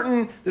 there's a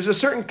certain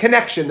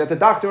connection that the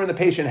doctor and the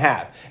patient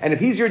have. And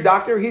if he's your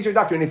doctor, he's your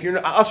doctor. And if you're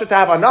usher to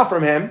have anah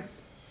from him,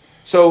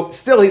 so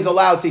still he's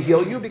allowed to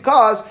heal you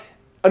because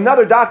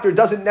another doctor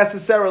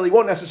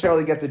won't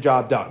necessarily get the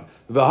job done.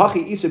 So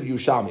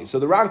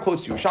the Ran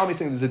quotes Yerushalmi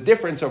saying there's a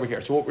difference over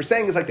here. So what we're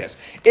saying is like this: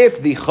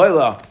 if the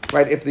chayla,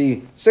 right, if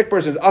the sick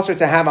person is usher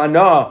to have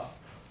anah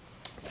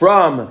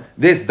from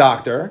this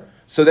doctor,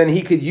 so then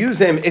he could use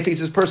him if he's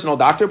his personal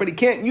doctor, but he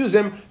can't use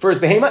him for his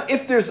behema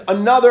if there's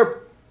another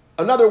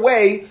another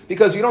way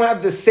because you don't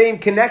have the same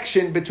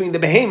connection between the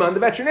behema and the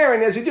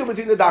veterinarian as you do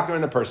between the doctor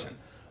and the person.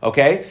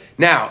 Okay?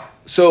 Now,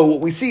 so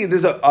what we see,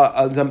 there's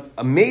a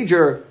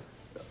major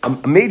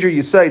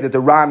yisai that the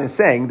Ran is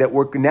saying that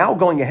we're now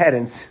going ahead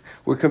and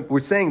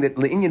we're saying that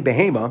le'inyan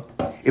behema,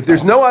 if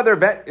there's no other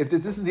vet, if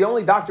this is the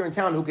only doctor in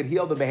town who could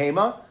heal the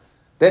behema,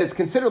 that it's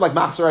considered like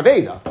machzor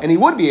aveda, and he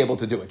would be able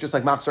to do it, just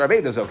like machzor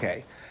aveda is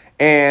okay.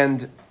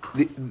 And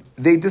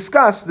they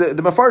discuss, the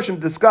Mefarshim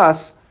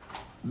discuss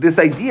this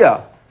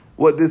idea,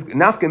 what this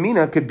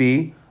nafkamina could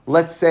be,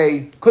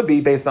 could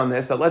be based on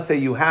this, that let's say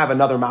you have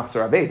another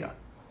machzor aveda.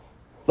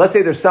 Let's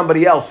say there's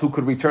somebody else who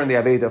could return the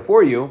aveda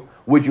for you,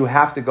 would you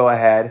have to go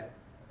ahead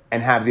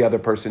and have the other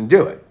person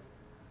do it?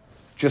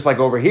 Just like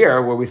over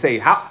here, where we say,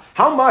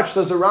 how much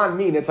does the Ran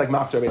mean it's like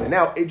machzor aveda?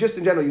 Now, just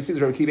in general, you see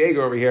the Rabbi Akiva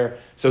Eger over here,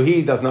 so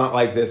he does not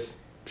like this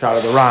shot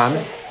of the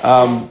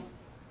Ran.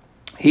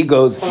 He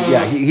goes, he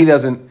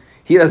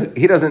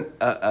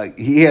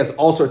has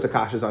all sorts of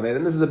kashas on it,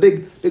 and this is a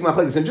big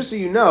machlekes. And just so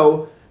you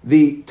know,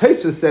 the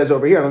Tosfos says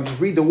over here, and I'll just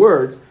read the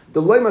words,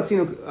 Deloi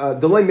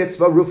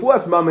mitzvah,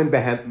 rufuas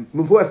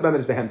mamen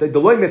is behemta,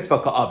 deloi mitzvah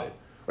ka'avid.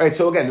 Right,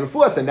 so again,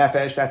 rufuas and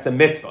nefesh, that's a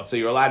mitzvah, so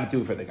you're allowed to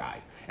do for the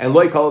guy. And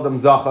loy call them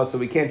zacha, so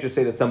we can't just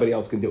say that somebody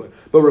else can do it.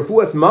 But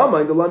refuas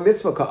mama, the la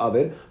mitzvah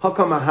ka'avid,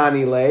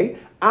 hakamahani le,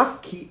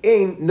 af ki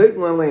ein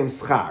noitlan leim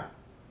schar.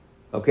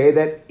 Okay,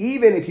 that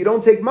even if you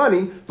don't take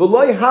money,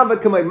 v'loy hava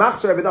kamay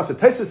machzor aveda. So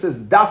Tosfos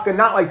says dafka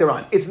not like the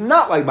Ran. It's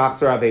not like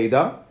machzor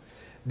aveda.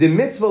 The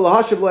mitzvah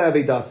lahashav lo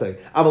avedasei.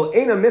 Aval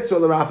eina mitzvah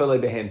l'rafa le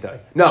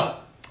behentai. No,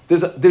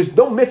 there's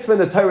no mitzvah in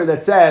the Torah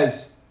that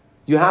says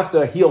you have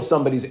to heal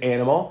somebody's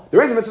animal.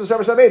 There is a mitzvah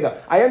of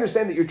aveda. I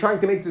understand that you're trying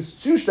to make this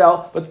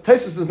tzushtel, but the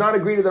Tosfos does not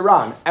agree to the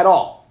Ran at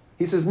all.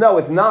 He says, no,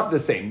 it's not the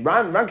same.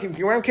 Ran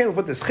came up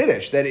with this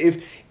chiddush that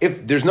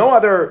if there's no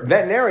other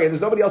veterinarian,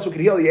 there's nobody else who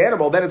can heal the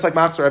animal, then it's like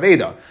machzor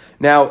aveda.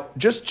 Now,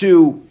 just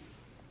to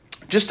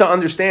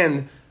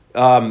understand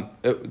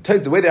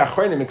the way the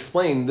Achronim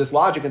explain this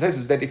logic and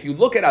is that if you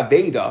look at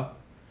aveda,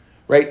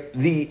 right,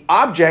 the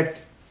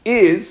object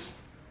is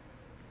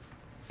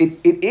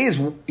it is,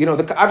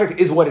 the object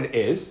is what it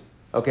is.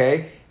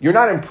 Okay, you're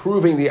not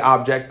improving the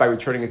object by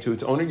returning it to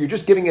its owner. You're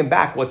just giving him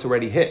back what's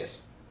already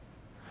his.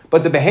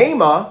 But the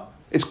behema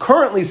is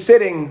currently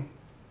sitting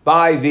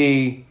by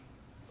the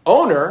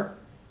owner.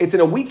 It's in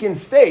a weakened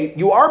state.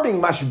 You are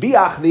being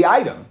mashbiach the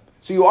item.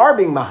 So you are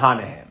being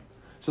mahanahem.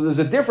 So there's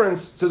a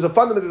difference. So there's a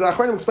fundamental, the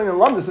Achronim explain in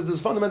Lumdus, there's a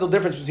fundamental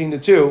difference between the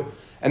two.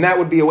 And that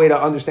would be a way to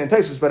understand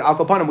Tosfos. But Al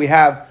Kapanim, we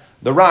have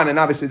the Ran, and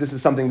obviously this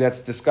is something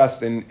that's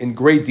discussed in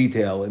great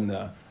detail in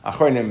the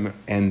Achronim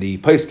and the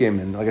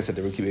Poskim. And like I said,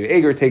 the Rabbi Akiva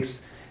Eger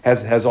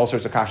has all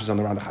sorts of kashas on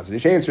the Ran, the Chazon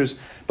Ish answers.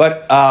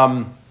 But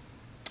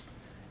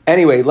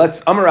anyway,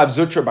 let's Amar Rav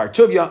Zutra Bar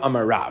Tuvia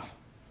Amar Rav.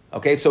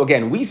 Okay, so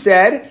again, we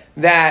said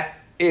that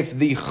if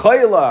the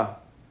chayla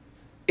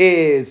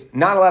is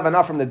not allowed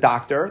enough from the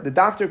doctor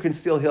can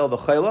still heal the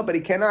chayla, but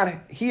he cannot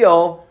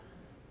heal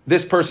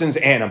this person's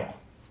animal.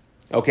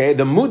 Okay, if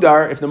the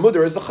mudar is the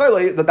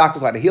chayla, the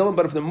doctor's allowed to heal him,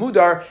 but if the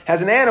mudar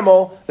has an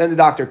animal, then the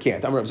doctor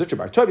can't. Amar Rav Zutra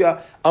Bar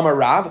Tuvia Amar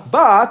Rav.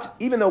 But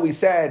even though we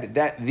said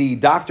that the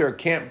doctor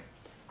can't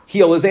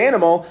heal his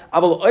animal,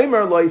 Aval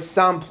Omer Loi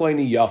Sam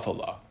Ploini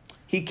Yafala.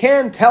 He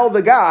can tell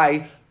the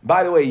guy,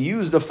 by the way,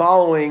 use the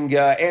following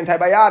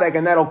antibiotic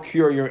and that'll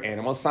cure your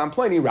animal.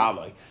 Sampleni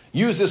raloi.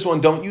 Use this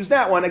one, don't use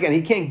that one. Again,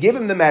 he can't give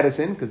him the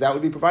medicine because that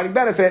would be providing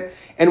benefit.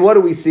 And what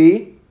do we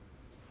see?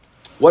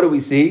 What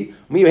is it?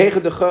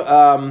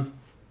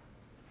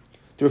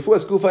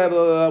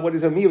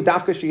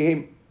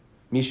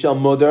 Michel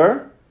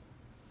Muder.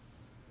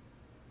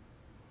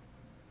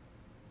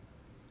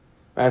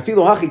 I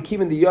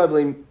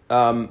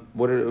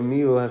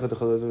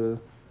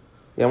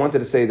wanted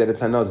to say that it's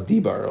Hana's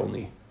Dibar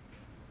only.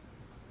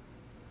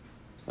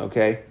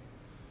 Okay?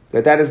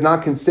 That is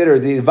not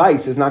considered, the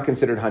advice is not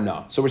considered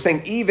Hana. So we're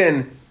saying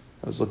I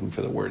was looking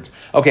for the words.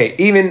 Okay,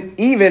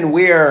 even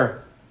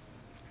where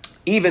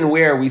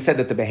we said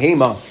that the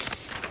behema,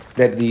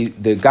 that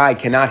the guy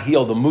cannot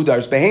heal the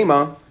mudar's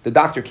behema, the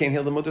doctor can't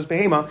heal the mudar's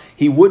behema,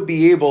 he would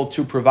be able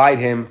to provide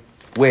him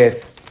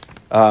with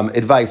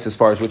advice as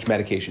far as which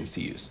medications to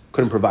use.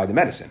 Couldn't provide the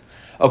medicine.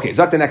 Okay,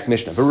 Zak the next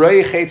Mishnah.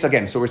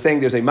 Again, so we're saying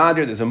there's a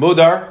madr, there's a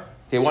mudar.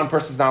 Okay, one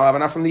person's not allowed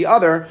enough from the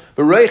other.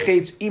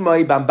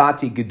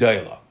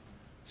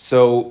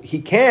 So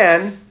he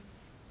can,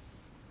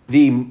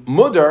 the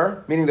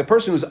mudar, meaning the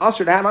person who's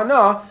usher to have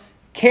anah,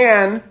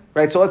 can,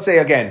 right, so let's say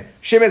again,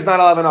 Shimon's not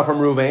allowed enough from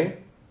Ruvain.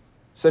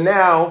 So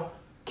now,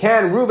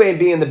 can Ruvain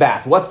be in the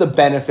bath? What's the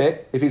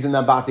benefit if he's in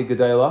the Ambati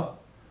Gedola?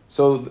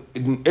 So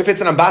if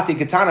it's an Ambati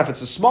Ketana, if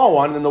it's a small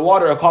one, then the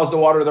water will cause the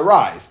water to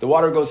rise. The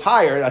water goes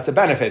higher, that's a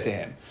benefit to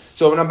him.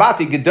 So in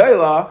Ambati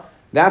Gedola,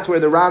 that's where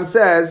the Ran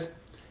says,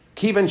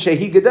 Kivan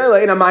Shehi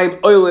Gedola in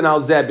Amayim Oilin Al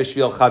Zeb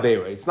Bishvil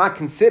Chavera. It's not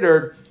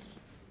considered,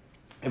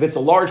 if it's a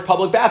large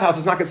public bathhouse,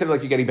 it's not considered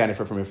like you're getting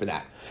benefit from it for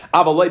that.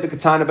 Avaloi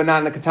Bekatana, but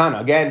not in a Katana.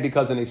 Again,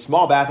 because in a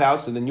small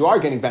bathhouse, and then you are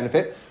getting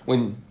benefit,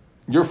 when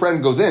your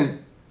friend goes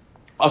in,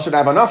 Asher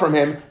Davana from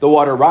him, the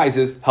water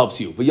rises, helps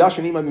you.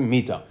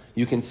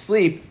 you can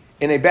sleep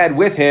in a bed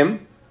with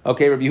him.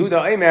 Okay, Rabbi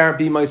Yehuda Eimer,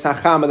 b'mais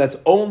hachama, that's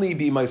only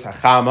b'mais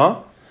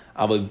hachama,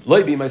 but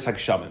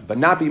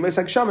not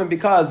b'mais hagshamim,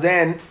 because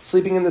then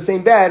sleeping in the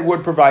same bed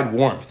would provide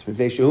warmth. And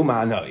we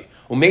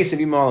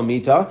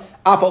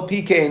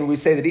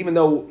say that even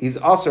though he's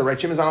also right,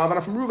 Shimon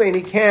Zalavana from Ruvain,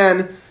 he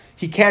can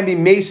be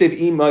mesiv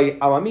imay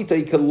alamita,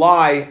 he could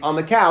lie on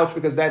the couch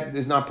because that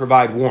does not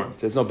provide warmth.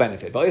 There's no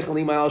benefit. He can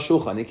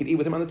eat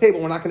with him on the table.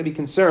 We're not going to be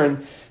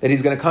concerned that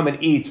he's going to come and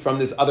eat from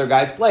this other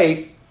guy's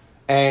plate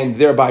and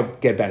thereby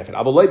get benefit.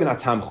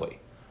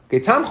 Okay,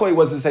 tamchoy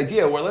was this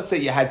idea where, let's say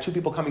you had two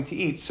people coming to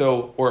eat,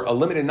 or a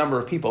limited number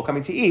of people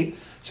coming to eat,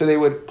 so it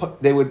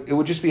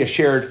would just be a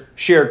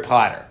shared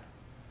platter.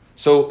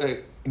 So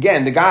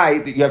again,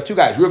 you have two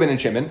guys, Reuven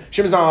and Shimon.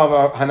 Shimon's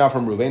not Hana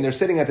from Reuven. They're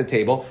sitting at the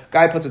table.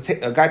 Guy puts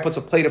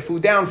a plate of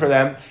food down for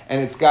them,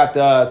 and it's got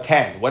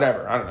 10,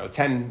 whatever, I don't know,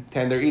 10.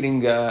 They're eating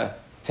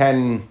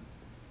 10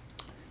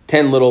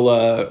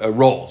 little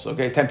rolls.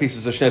 Okay, 10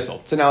 pieces of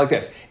schnitzel. So now like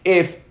this: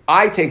 if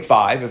I take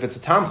 5, if it's a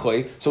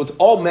tamchoy, so it's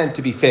all meant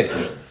to be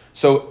finished.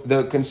 So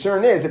the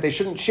concern is that they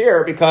shouldn't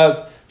share because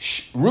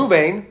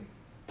Reuven,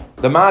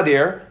 the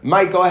Madir,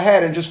 might go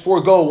ahead and just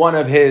forego one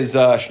of his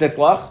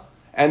schnitzlach,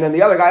 and then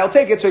the other guy will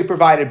take it, so he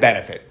provided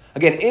benefit.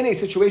 Again, in a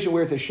situation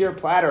where it's a shared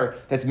platter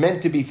that's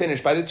meant to be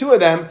finished by the two of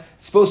them,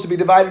 it's supposed to be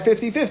divided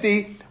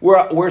 50-50,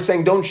 we're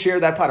saying don't share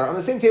that platter. On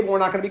the same table, we're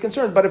not going to be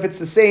concerned, but if it's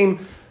the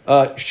same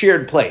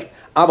shared plate.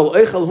 But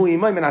if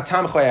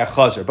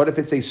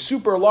it's a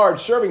super large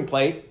serving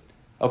plate,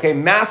 okay,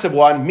 massive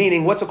one,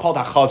 meaning, what's it called,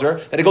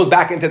 hachazer, that it goes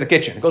back into the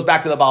kitchen. It goes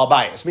back to the Baal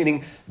Bayis,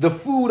 meaning the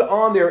food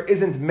on there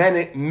isn't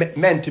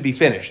meant to be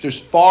finished. There's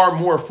far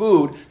more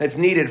food that's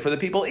needed for the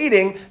people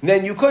eating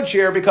than you could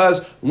share,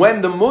 because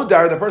when the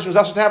mudar, the person who's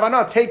also to have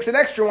anah, takes an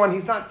extra one,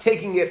 he's not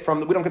taking it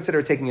from, we don't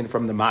consider taking it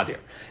from the madir.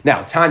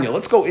 Now, Tanya,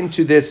 let's go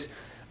into this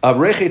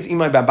rechetz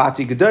imay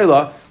babati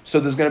gedola.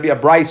 So there's going to be a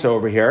brisa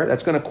over here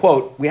that's going to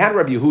quote, we had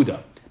Rabbi Yehuda.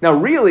 Now,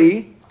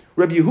 really,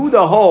 Rabbi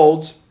Yehuda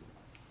holds,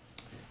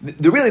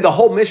 the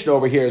whole mission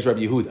over here is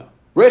Rabbi Yehuda.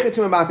 We're going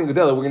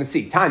to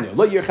see Tanya.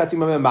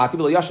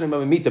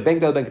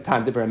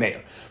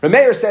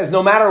 Rameir says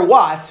no matter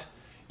what,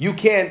 you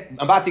can't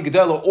ambati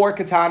gedela or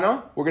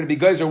katana. We're going to be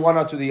geyser one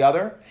out to the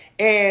other,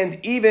 and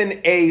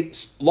even a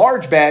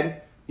large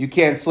bed you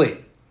can't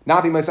sleep.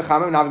 Nabi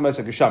Mesachamim, Nabi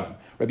Mesagashamim.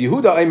 Rabbi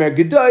Yehuda Eimer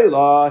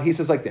gedela. He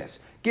says like this: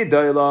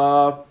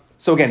 gedela.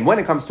 So again, when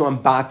it comes to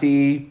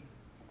ambati,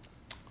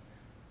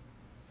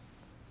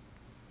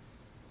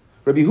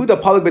 Rabbi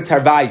Yehuda Palag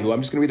B'Tarvayu.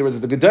 I'm just going to read the words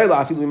of the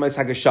Gedola. Afilu B'Mais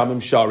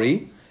Hagashamim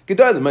Shari.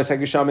 Gedola B'Mais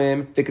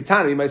Hagashamim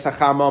V'Katana B'Mais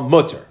Hachama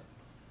Mutter.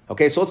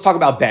 Okay, so let's talk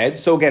about beds.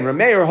 So again,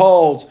 Rameir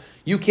holds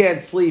you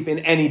can't sleep in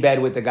any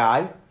bed with the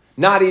guy,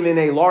 not even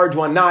a large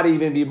one, not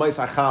even B'Mais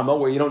Hachama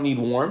where you don't need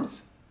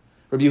warmth.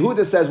 Rabbi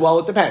Yehuda says, well,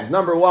 it depends.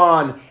 Number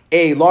one,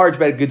 a large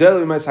bed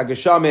Gedola B'Mais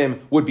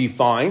Hagashamim would be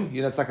fine.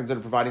 That's not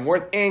considered providing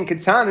warmth. And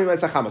Katana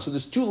B'Mais Hachama. So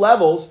there's two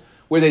levels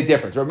where they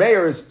differ.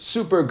 Rameir is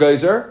super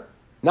geyser.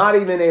 Not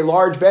even a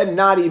large bed,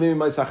 not even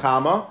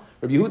b'maisachama.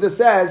 Rabbi Yehuda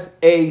says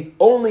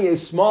only a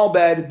small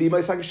bed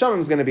b'maisachashamim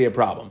is going to be a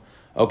problem.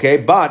 Okay,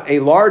 but a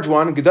large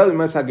one, gedol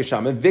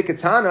b'maisachashamim,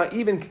 vikatana,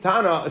 even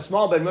katana, a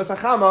small bed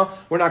b'maisachama,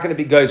 we're not going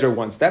to be geyser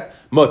one step.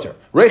 Mutter.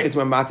 Reichitz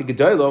mamati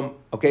gedolom.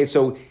 Okay,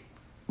 so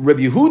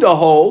Rabbi Yehuda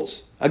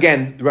holds,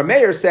 again,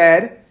 Rameir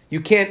said,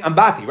 you can't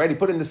ambati, right? He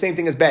put in the same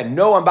thing as bed.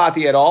 No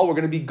ambati at all. We're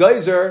going to be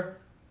geyser,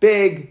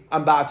 big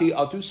ambati,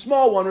 a too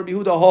small one. Rabbi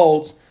Yehuda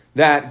holds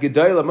that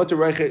gedola mutter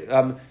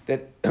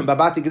that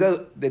babati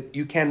gedola, that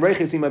you can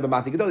reiches imay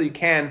babati gedola,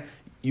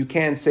 you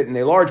can sit in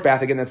a large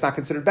bath. Again, that's not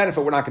considered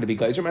benefit. We're not going to be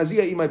geyser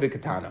mazia imay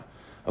bekatana.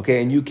 Okay,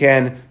 and you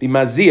can be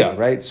mazia,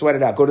 right? Sweat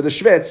it out. Go to the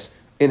shvitz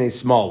in a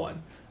small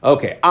one.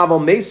 Okay,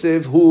 aval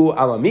mesiv hu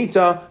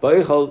alamita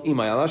ba'echal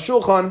imay ala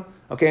shulchan.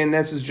 Okay, and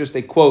this is just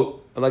a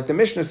quote, like the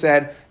Mishnah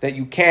said, that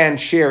you can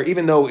share,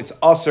 even though it's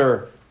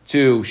usher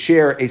to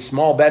share a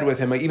small bed with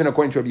him, even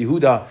according to Rabbi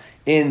Yehuda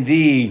in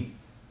the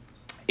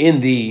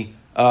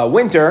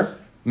winter,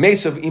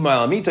 mesav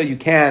imay alamita, you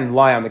can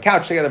lie on the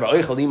couch together.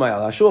 Ba'echal imay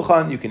ala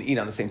shulchan, you can eat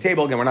on the same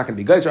table. Again, we're not going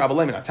to be geyser.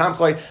 Aval min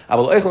atamchay,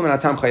 aval echal min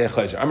atamchay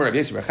chazer. Amar Rabbi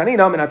Yisrael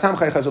Chanina min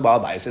atamchay chazer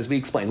ba'al bayis. As we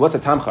explained, what's a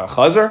tamchay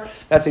chazer?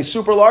 That's a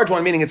super large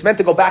one, meaning it's meant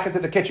to go back into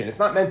the kitchen. It's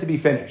not meant to be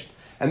finished.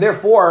 And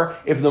therefore,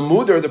 if the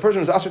muder, the person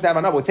who's asur to have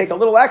hana, would take a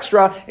little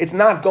extra, it's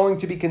not going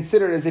to be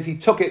considered as if he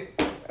took it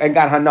and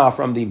got hana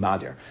from the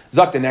madir.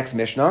 Zak the next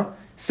Mishnah.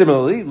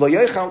 Similarly, lo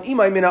yochal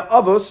imay mina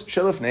avos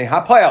shelifnei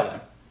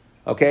hapayalim.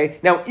 Okay,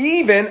 now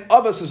even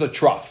avos is a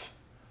trough,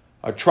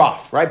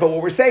 right? But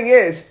what we're saying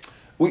is,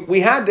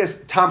 we had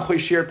this tamchoy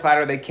shared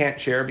platter they can't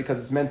share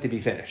because it's meant to be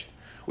finished.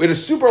 We had a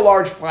super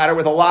large platter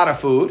with a lot of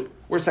food.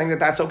 We're saying that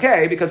that's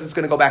okay because it's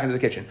going to go back into the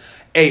kitchen.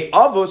 A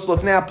avos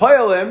lifnei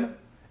hapayalim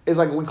is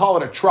like, we call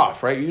it a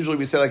trough, right? Usually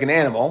we say like an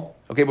animal,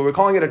 okay, but we're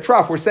calling it a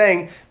trough. We're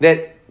saying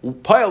that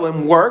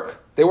payalim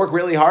work They work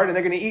really hard, and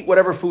they're going to eat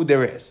whatever food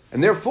there is.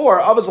 And therefore,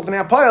 Avos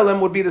L'Chnei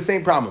Payalim would be the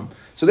same problem.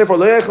 So therefore,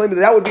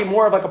 that would be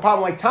more of like a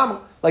problem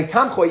like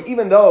Tamchoy,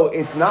 even though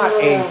it's not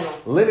a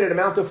limited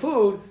amount of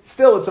food,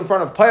 still it's in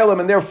front of Payalim,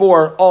 and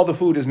therefore all the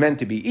food is meant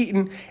to be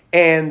eaten.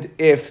 And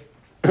if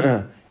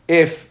the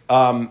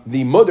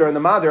mudar and the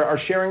madar are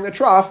sharing the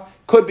trough,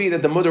 could be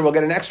that the mudar will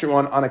get an extra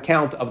one on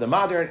account of the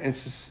madar, and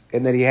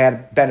that he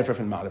had benefit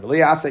from the madar.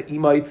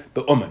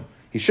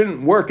 He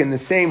shouldn't work in the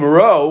same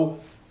row.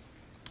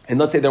 And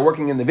let's say they're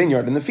working in the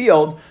vineyard, in the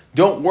field,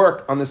 don't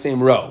work on the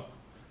same row.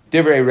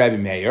 Divrei Rabbi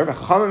Meir,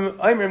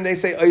 they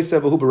say,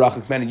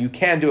 you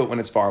can do it when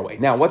it's far away.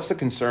 Now, what's the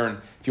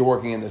concern if you're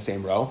working in the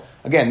same row?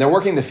 Again, they're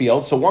working the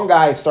field, so one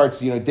guy starts,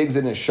 digs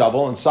in his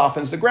shovel and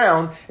softens the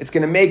ground. It's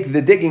going to make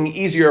the digging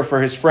easier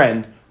for his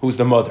friend, who's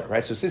the mother,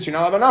 right? So since you're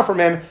not having enough from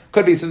him,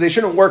 could be, so they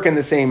shouldn't work in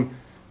the same,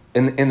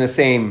 in the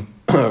same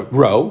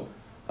row.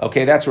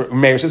 Okay, that's what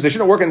Meir says. They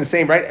shouldn't work in the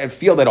same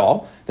field at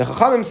all. The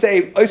Chachamim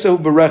say,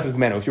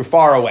 if you're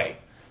far away.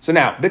 So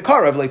now,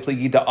 B'karav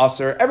le'pligida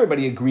aser,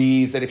 everybody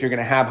agrees that if you're going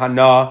to have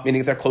hana,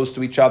 meaning if they're close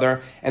to each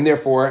other, and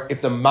therefore,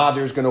 if the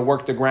madar is going to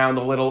work the ground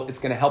a little, it's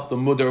going to help the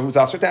mudar who's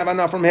aser to have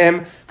hana from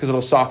him, because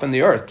it'll soften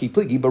the earth. Ki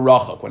pligi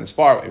barachak, when it's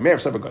far away. Meir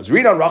Saber goes,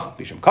 read on rachak,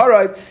 bisham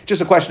karav,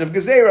 just a question of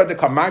gezerah, the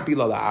kamar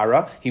bila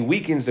la'ara, he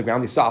weakens the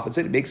ground, he softens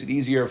it, it makes it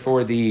easier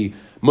for the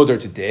mudar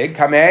to dig.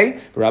 Kamei,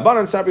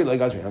 Rabbanan sabri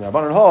le'gazri, and the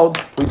Rabbanan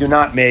hold, we do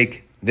not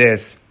make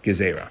this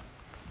gezerah.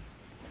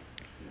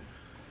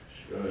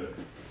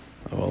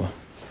 Well,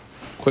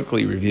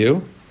 quickly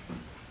review.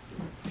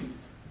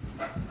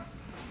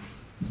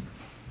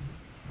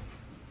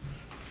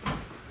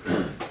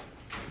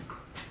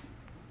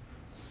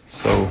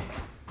 So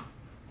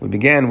we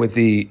began with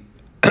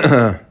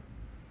or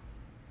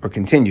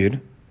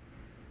continued,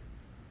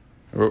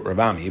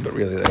 Ravami, but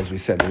really, as we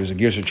said, there's a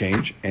Girsha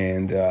change,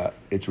 and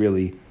it's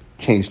really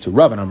changed to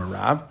Rav and Amar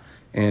Rav,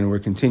 and we're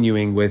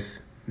continuing with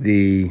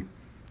the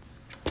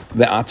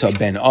Ata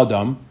ben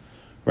Adam,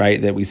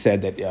 right, that we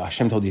said that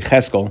Hashem told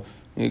Yecheskel,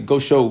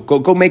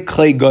 go make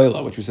clay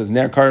goyla, which says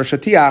ner kar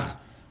shatiach,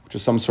 which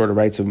was some sort of,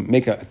 right, so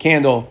make a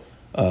candle,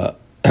 a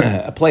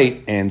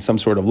plate, and some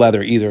sort of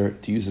leather, either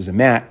to use as a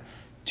mat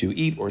to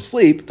eat or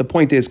sleep. The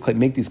point is,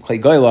 make these clay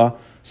goyla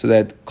so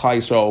that Klal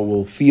Yisrael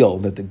will feel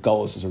that the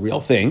galus is a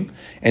real thing.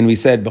 And we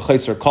said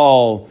b'chayser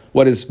kol.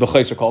 What is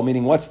b'chayser kol?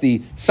 Meaning, what's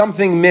the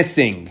something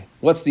missing?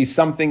 What's the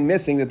something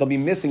missing? That they'll be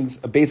missing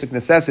a basic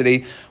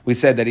necessity. We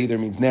said that either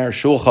means ner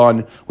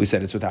shulchan. We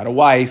said it's without a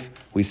wife.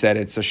 We said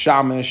it's a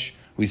shamish.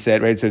 We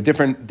said, right, so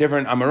different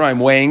Amoraim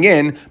weighing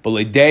in,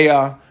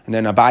 B'ledeya, and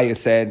then Abaya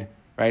said,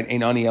 right,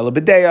 Ein ani ela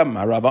b'deya,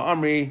 Marava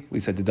Amri, we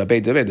said the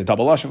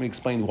double lashon, we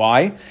explained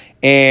why,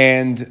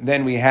 and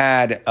then we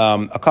had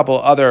a couple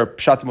other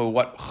pshatim of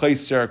what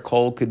chayser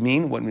kol could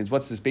mean,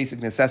 what's this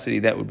basic necessity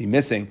that would be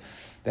missing,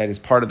 that is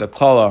part of the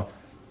klala,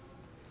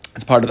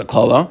 it's part of the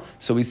klala.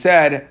 So we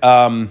said,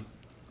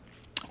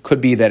 could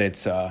be that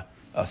it's a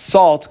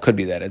salt, could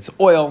be that it's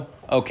oil,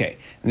 okay.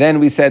 Then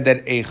we said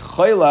that a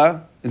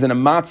chayla is in a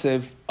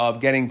matziv of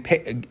getting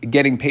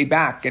paid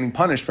back, getting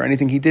punished for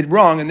anything he did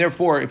wrong, and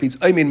therefore, if he's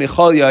aymin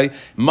mechalyai,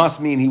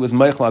 must mean he was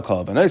meichla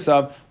kol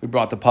v'neisav. We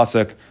brought the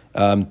pasuk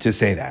to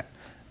say that.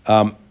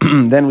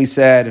 Then we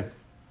said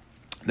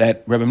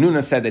that Rebbe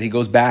Nuna said that he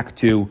goes back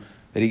to,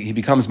 that he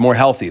becomes more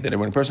healthy, that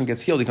when a person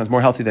gets healed, he becomes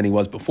more healthy than he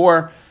was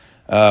before.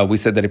 We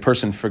said that a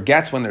person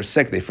forgets when they're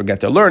sick, they forget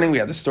their learning. We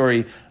had the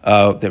story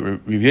that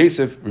Rav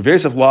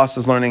Yosef lost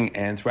his learning,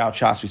 and throughout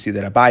Shas we see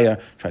that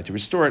Abaya tried to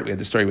restore it. We had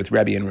the story with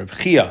Rebbe and Rav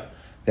Chia,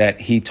 that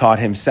he taught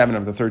him 7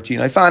 of the 13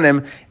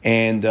 Ifanim,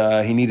 and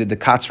he needed the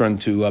Katzron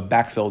to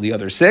backfill the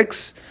other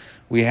 6.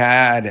 We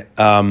had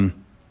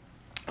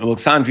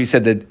Alexandri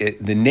said that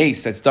the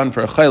nace that's done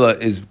for a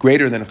chayla is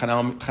greater than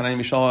Chanai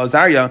Mishal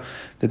Azariah,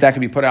 that can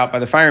be put out by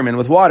the firemen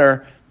with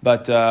water,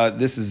 but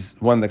this is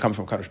one that comes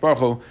from Kadosh Baruch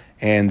Hu,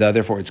 and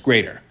therefore it's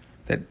greater.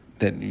 That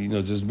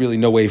there's really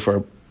no way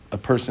for a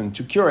person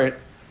to cure it.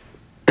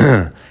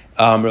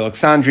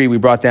 Alexandri, we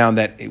brought down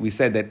that we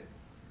said that,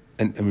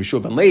 and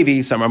Rishua ben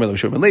Levi, some remember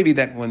Rishua ben Levi,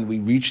 that when we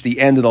reach the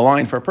end of the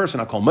line for a person,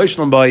 I call Moshe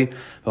Boy,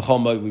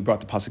 we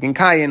brought the pasuk in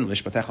Kayin,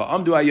 Lishpatecha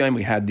Amdu Ayom.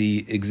 We had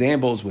the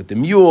examples with the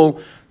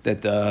mule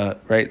that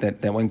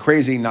that went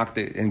crazy, knocked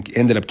it, and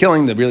ended up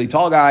killing the really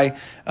tall guy.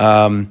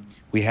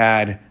 We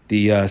had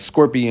the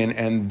scorpion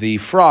and the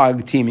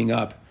frog teaming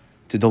up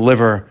to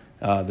deliver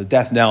the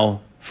death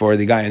knell for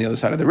the guy on the other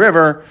side of the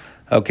river.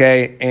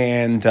 Okay,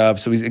 and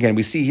so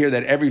we see here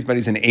that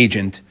everybody's an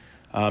agent.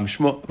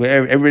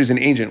 Everybody's an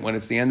agent. When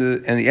it's the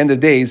end of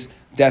days,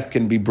 death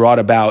can be brought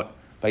about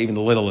by even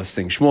the littlest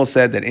thing. Shmuel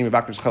said that we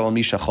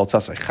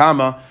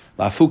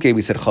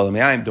said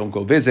don't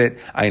go visit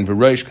ayin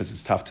v'rosh because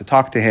it's tough to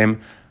talk to him.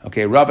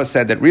 Okay, Rava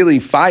said that really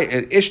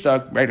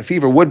ishta, right, a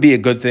fever would be a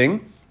good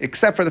thing,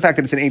 except for the fact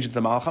that it's an agent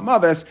of the Malach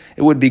HaMaves.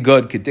 It would be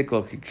good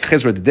kedikla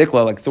chizra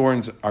dedikla, like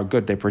thorns are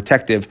good, they're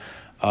protective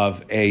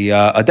of a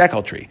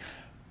decal tree.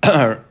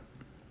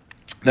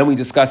 Then we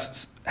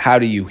discussed how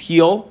do you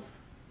heal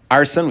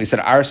arson. We said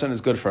arson is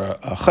good for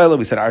a chayla.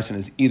 We said arson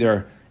is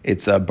either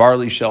it's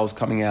barley shells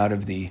coming out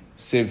of the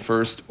sieve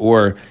first,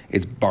 or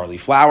it's barley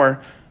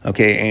flour.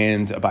 Okay,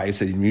 and Abaye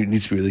said it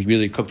needs to be really,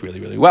 really cooked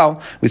really, really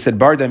well. We said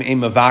bardam ein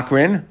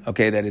mavakrin,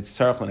 okay, that it's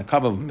tzarech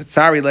l'nekav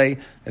mitzarile,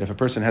 that if a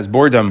person has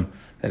boredom,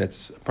 that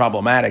it's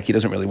problematic, he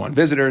doesn't really want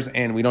visitors,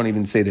 and we don't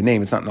even say the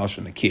name, it's not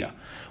Nashon Nakia.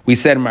 We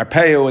said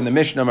Marpeo in the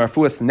Mishnah,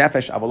 Marfuas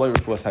Nefesh, Avaloy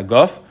Refuas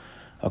Haguf.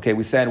 Okay,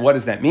 we said, what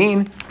does that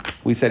mean?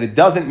 We said it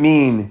doesn't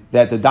mean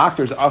that the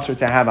doctor's usher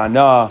to have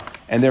anah,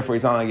 and therefore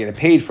he's not going to get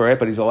paid for it,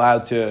 but he's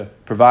allowed to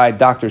provide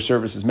doctor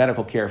services,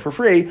 medical care for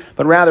free.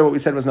 But rather, what we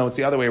said was, no, it's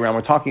the other way around.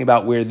 We're talking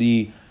about where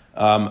the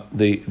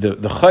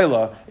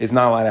chayla is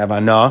not allowed to have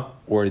anah,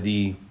 or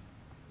the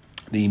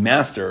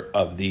master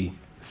of the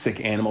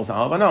sick animals not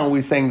allowed to have anah.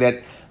 We're saying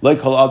that like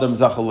kol adam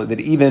zachal, that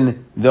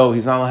even though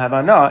he's not allowed to have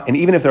anah, and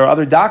even if there are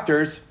other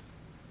doctors,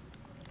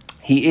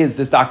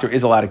 this doctor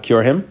is allowed to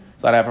cure him.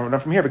 It's allowed to have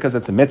enough from here because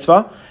it's a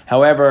mitzvah.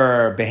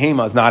 However,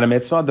 behema is not a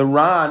mitzvah. The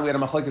Ran, we had a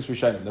machlekes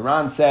rishonim. The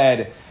Ran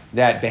said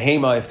that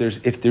behema,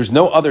 if there's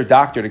no other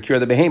doctor to cure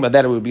the behema,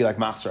 then it would be like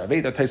machzor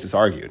aveda. Taisus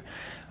argued.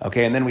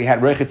 Okay, and then we had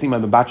reichetzima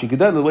ben bachi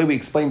gedol. The way we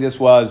explained this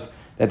was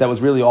that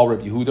was really all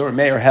Reb Yehuda or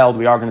Meir held.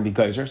 We are going to be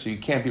geyser, so you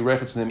can't be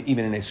reichetz them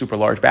even in a super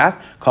large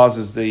bath.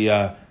 Causes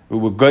the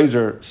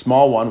geyser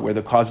small one where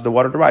the causes the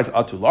water to rise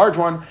up to large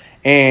one,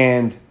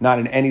 and not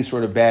in any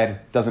sort of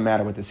bed. Doesn't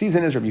matter what the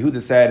season is. Reb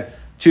Yehuda said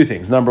two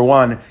things. Number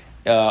one,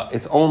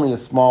 it's only a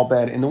small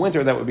bed in the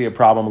winter that would be a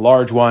problem. A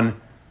large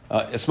one,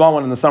 a small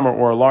one in the summer,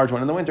 or a large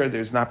one in the winter,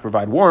 does not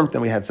provide warmth.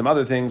 Then we had some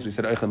other things. We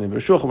said we're not going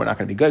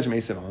to be geyser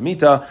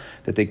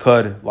that they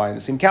could lie on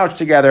the same couch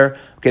together.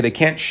 Okay, they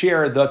can't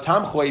share the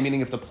tamchoy,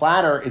 meaning if the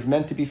platter is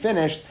meant to be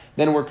finished,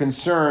 then we're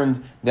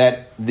concerned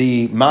that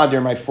the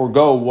madir might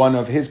forego one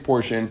of his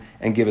portion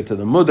and give it to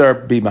the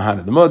mudar, be behind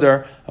the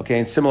mudar. Okay,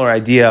 and similar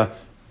idea.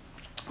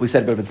 We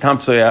said, but if it's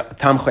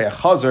tamchoy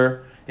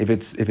chazer, if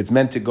it's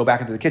meant to go back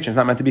into the kitchen, it's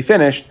not meant to be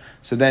finished.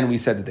 So then we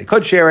said that they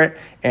could share it.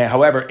 And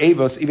however,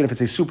 avos, even if it's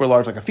a super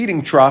large, like a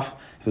feeding trough,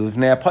 if it's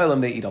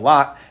ne'apilim, they eat a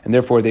lot, and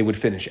therefore they would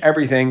finish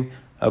everything.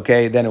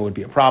 Okay, then it would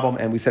be a problem.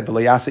 And we said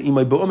v'layasa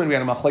imay ba'umin. We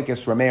had a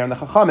machlekes Rameir and the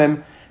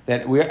Chachamim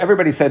that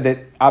everybody said that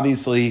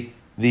obviously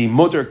the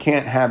mutter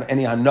can't have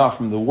any anah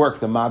from the work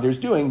the madir is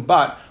doing.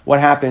 But what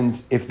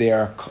happens if they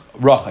are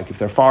rachik, if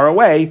they're far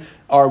away?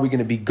 Are we going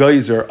to be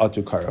geyser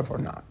atu karav or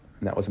not?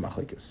 And that was a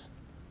machlekes.